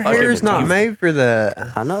it's whole Your fucking hair's not painful. made for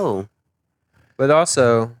that. I know. But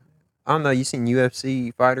also, I don't know. You seen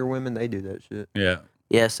UFC fighter women? They do that shit. Yeah,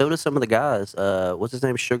 Yeah, so do some of the guys. What's his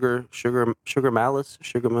name? Sugar Malice?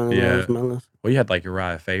 Yeah. Malice? well, you had like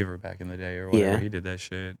Uriah Faber back in the day or whatever. Yeah. He did that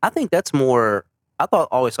shit. I think that's more.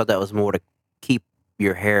 Always thought that was more to keep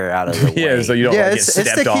your hair out of the way. Yeah, so you don't Yeah, like, it's get to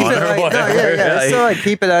stepped keep on it or like, no, whatever. yeah. It's to like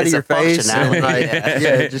keep it out of It's your a face. And, functionality, like, yeah.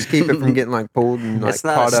 yeah, just keep it from getting like pulled and like It's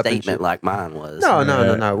not caught a up in shit. statement like mine was.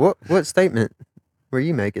 No. What statement were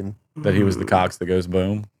you making? That he was the Cox that goes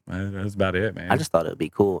boom. That's about it, man. I just thought it would be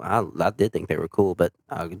cool. I did think they were cool, but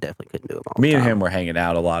I definitely couldn't do them all. Me the and time. him were hanging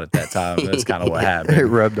out a lot at that time. That's kind of what It happened.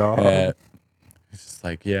 rubbed off. Yeah. It's just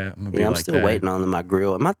like, yeah, I'm gonna be Yeah, I'm like still that. waiting on my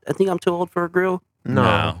grill. I think I'm too old for a grill.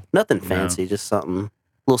 No. Nothing No. fancy, just something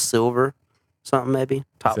little silver, something maybe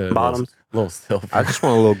top It's a and bottoms. little silver. I just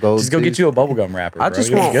want a little gold. Just go get tooth. you a bubblegum wrapper. I bro. just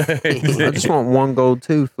You'll be want- good. I just want one gold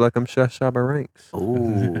tooth like I'm Shaba Ranks.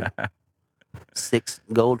 Ooh, 6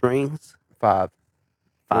 gold rings, 5.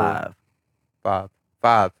 5.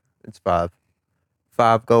 5. It's 5.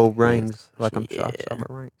 5 gold rings like I'm Yeah. Shaba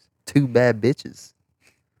Ranks. 2 bad bitches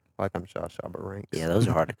like I'm Shaba Ranks. Yeah, those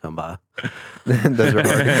are hard to come by. Those are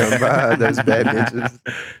hard to come by. Those bad bitches.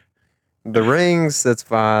 The rings, that's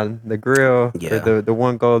fine. The grill, Yeah. or the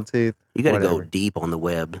one gold tooth. You got to go Whatever. deep on the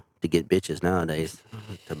web to get bitches nowadays,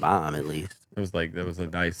 to buy them at least. It was like that was a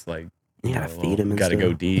nice like. You gotta feed 'em and Got to go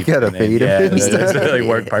stuff. deep. You gotta and then- feed 'em yeah, and that's stuff. really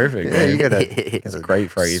worked perfect. Yeah, man. you gotta. It's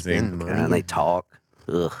great phrasing. spend money. And they talk.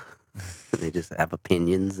 Ugh. They just have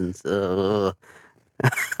opinions and stuff.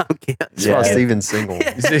 That's Yeah. why Steven's single.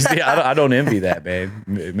 See, I don't envy that, man.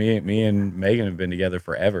 Me and Megan have been together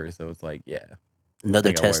forever, so it's like, yeah, Another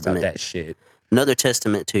ain't gotta worry about testament. that shit. Another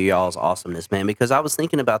testament to y'all's awesomeness, man. Because I was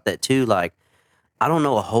thinking about that too. Like, I don't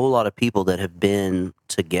know a whole lot of people that have been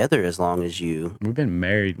together as long as you. We've been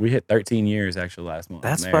married. We hit 13 years actually last month.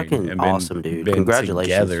 That's married, fucking and awesome, dude. Been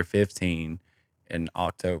Congratulations. together 15 in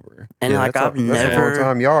October. And like that's I've that's a long never,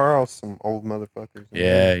 time. Y'all are all some old motherfuckers.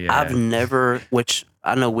 Yeah, yeah. I've never, which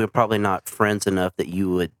I know we're probably not friends enough that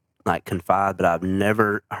you would like confide, but I've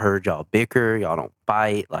never heard y'all bicker. Y'all don't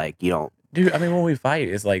fight. Like you don't. Dude, I mean, when we fight,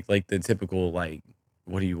 it's like the typical like,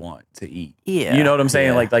 what do you want to eat? Yeah. You know what I'm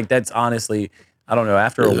saying? yeah. Like that's honestly, I don't know.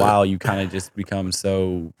 After a while, you kind of just become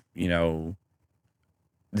so,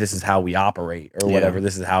 this is how we operate or Yeah. whatever.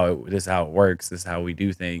 This is how it works. This is how we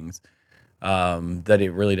do things. That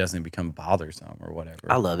it really doesn't become bothersome or whatever.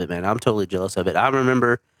 I love it, man. I'm totally jealous of it. I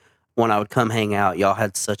remember when I would come hang out, y'all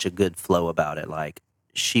had such a good flow about it. Like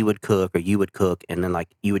she would cook or you would cook, and then like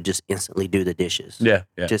you would just instantly do the dishes. Yeah,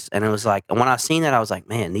 yeah. And it was like when I seen that, I was like,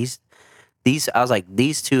 man, these I was like,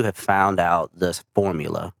 these two have found out this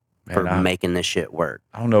formula for Man, making this shit work.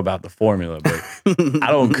 I don't know about the formula, but I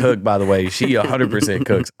don't cook, by the way. She 100%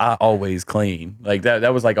 cooks. I always clean. Like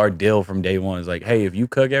that was like our deal from day one. It's like, hey, if you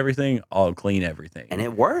cook everything, I'll clean everything. And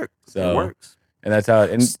it worked. So, it works. And that's how.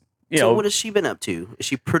 And So what has she been up to? Is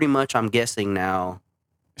she pretty much? I'm guessing now.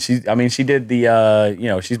 She did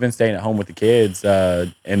the. She's been staying at home with the kids,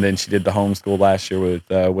 and then she did the homeschool last year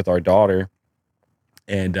with our daughter,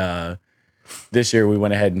 and this year we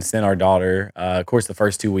went ahead and sent our daughter. Of course, the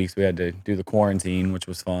first 2 weeks we had to do the quarantine, which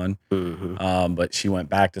was fun. Mm-hmm. But she went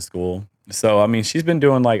back to school. So I mean, she's been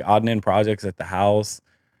doing like odd and end projects at the house.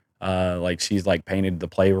 Like she's like painted the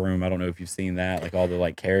playroom. I don't know if you've seen that, like all the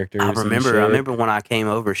like characters. I and remember. shit. I remember when I came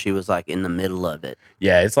over, she was like in the middle of it.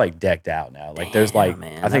 Yeah, it's like decked out now. Like there's like Damn,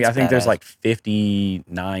 man, I think that's there's badass. like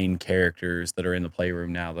 59 characters that are in the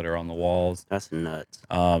playroom now that are on the walls. That's nuts.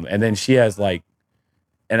 And then she has like,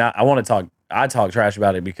 and I want to talk. I talk trash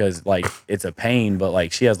about it because like it's a pain, but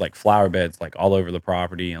like she has like flower beds like all over the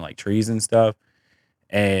property and like trees and stuff,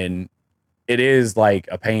 and it is like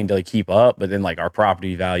a pain to like, keep up. But then like our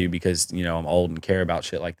property value, because I'm old and care about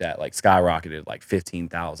shit like that, like skyrocketed like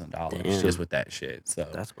 $15,000 Damn. just with that shit. So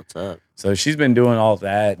That's what's up. so she's been doing all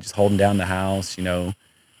that, just holding down the house,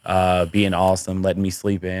 being awesome, letting me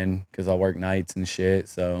sleep in because I work nights and shit.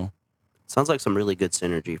 So Sounds like some really good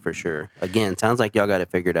synergy for sure. Again, sounds like y'all got it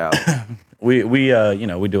figured out. we do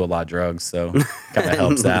a lot of drugs, so kind of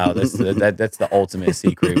helps out. That's the ultimate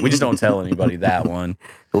secret. We just don't tell anybody that one.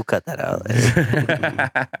 We'll cut that out.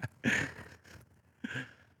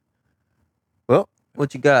 Well,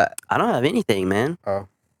 what you got? I don't have anything, man. Oh,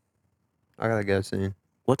 I gotta go soon.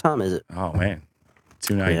 What time is it? Oh man,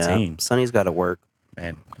 2:19. Sonny's got to work.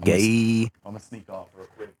 Man, Gay. I'm gonna sneak off real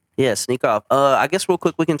quick. Yeah, sneak off. I guess real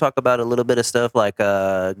quick we can talk about a little bit of stuff like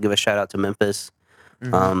give a shout out to Memphis.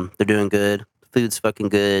 Mhm. They're doing good. Food's fucking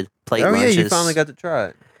good. Plate Oh yeah, lunches. you finally got to try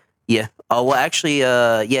it. Yeah. Oh well, actually,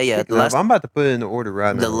 yeah. Speaking of, I'm about to put it in the order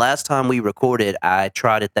right now. The last time we recorded, I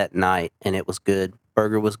tried it that night and it was good.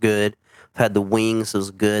 Burger was good. I've had the wings, it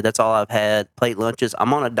was good. That's all I've had. Plate lunches.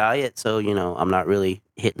 I'm on a diet, so I'm not really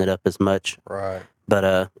hitting it up as much. Right.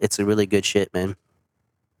 But it's a really good shit, man.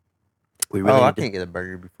 We really I need to- can't get a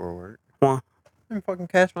burger before work. Why? Let me fucking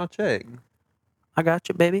cash my check. I got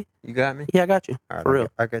you, baby. You got me? Yeah, I got you. All right, For real.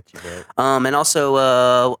 I got you, bud. And also,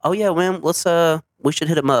 oh yeah, man, let's we should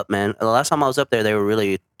hit them up, man. The last time I was up there, they were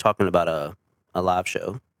really talking about a live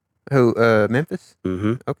show. Who? Memphis?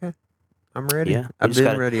 Mm-hmm. Okay, I'm ready. Yeah, we I've just been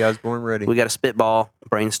gotta- ready. I was born ready. We got to spitball,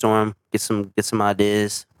 brainstorm, get some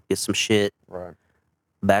ideas, get some shit, Right.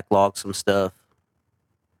 backlog some stuff.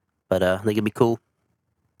 But I think it'd be cool.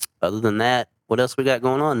 Other than that, what else we got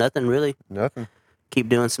going on? Nothing really. Nothing. Keep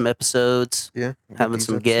doing some episodes. Yeah. get Having these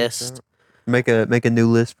some episodes guests. out. Make a new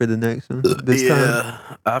list for the next one. This time.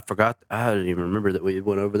 I forgot. I didn't even remember that we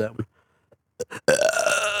went over that one.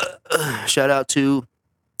 Shout out to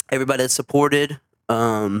everybody that supported.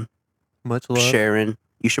 Much love. Sharon.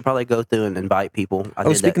 You should probably go through and invite people. I Oh,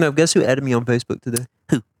 did speaking of, guess who added me on Facebook today?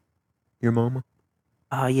 Who? Your mama.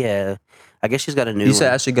 Oh yeah. I guess she's got a new You said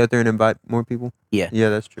one. I should go through and invite more people. Yeah. Yeah,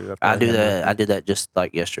 that's true. I probably do have that. nothing. I did that just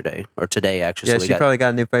like yesterday or today actually. Yeah, So we she got, probably got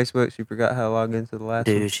a new Facebook. She forgot how to log into the last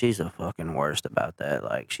one. dude, she's the fucking worst about that.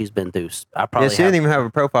 Like she's been through. I Yeah, probably. she didn't even have a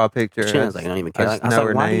profile picture. She was like, I don't even care. I Like, just I was know like,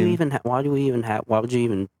 her why do you name. even? Why do we even have? Why would you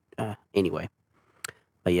even? Anyway.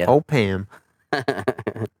 But yeah. Old Pam.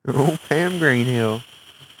 Old Pam Greenhill.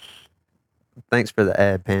 Thanks for the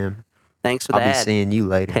ad, Pam. Thanks for I'll be that. seeing you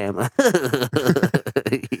later. Pam.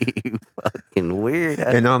 You fucking weird.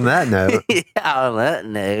 And on that note, On that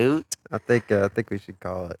note. I think we should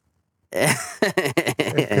call it.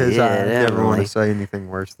 Because Yeah, I never want definitely. to say anything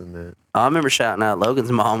worse than that. I remember shouting out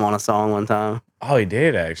Logan's mom on a song one time. Oh, he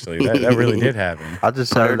did actually. That really did happen. I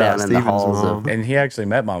just Put her shouted out down in the Steven's halls of- mom. And he actually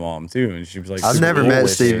met my mom too, and she was like, I've super never cool met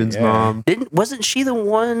with it. Steven's Yeah. mom. Wasn't she the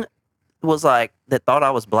one was like that thought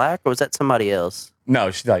I was black, or was that somebody else?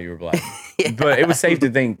 No, she thought you were black. Yeah. But it was safe to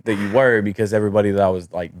think that you were because everybody that I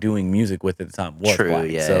was like doing music with at the time was True, black.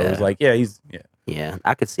 yeah, So it was yeah. like, yeah, he's Yeah,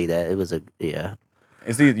 I could see that. It was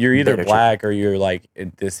You're either Better black or you're like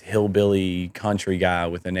this hillbilly country guy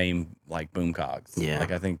with a name like Boomcox. Yeah.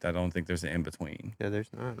 Like I don't think there's an in between. Yeah, there's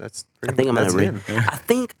not. That's I pretty think I'm much, gonna that's read. him. I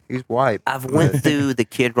think He's white. I've went through the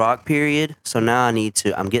Kid Rock period, so now I'm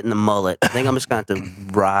getting the mullet. I think I'm just going to have to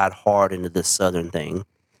ride hard into this Southern thing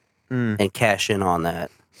and cash in on that.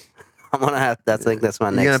 I'm gonna have. I think that's my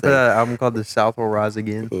You're gonna next put thing. out an album called "The South Will Rise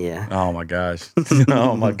Again." Yeah. Oh my gosh.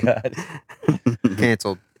 Oh my god.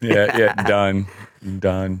 Canceled. Yeah, done.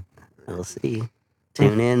 We'll see.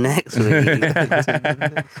 Tune in next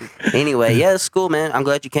week. Anyway, yeah, it's cool, man. I'm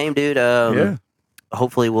glad you came, dude. Yeah.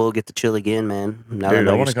 Hopefully we'll get to chill again, man. Now Dude,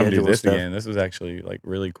 I want want to come do this again. This was actually like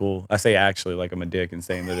really cool. I say actually like I'm a dick and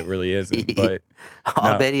saying that it really isn't, but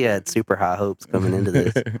I No. bet you had super high hopes coming into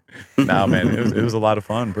this. nah, man, it was a lot of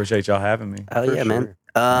fun. Appreciate y'all having me. Oh For yeah, man. sure.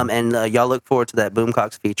 And y'all look forward to that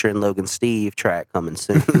Boomcox feature and Logan Steve track coming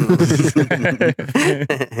soon.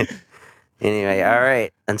 Anyway, all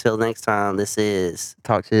right. Until next time, this is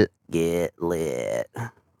Talk shit. Get Lit.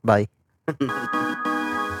 Bye.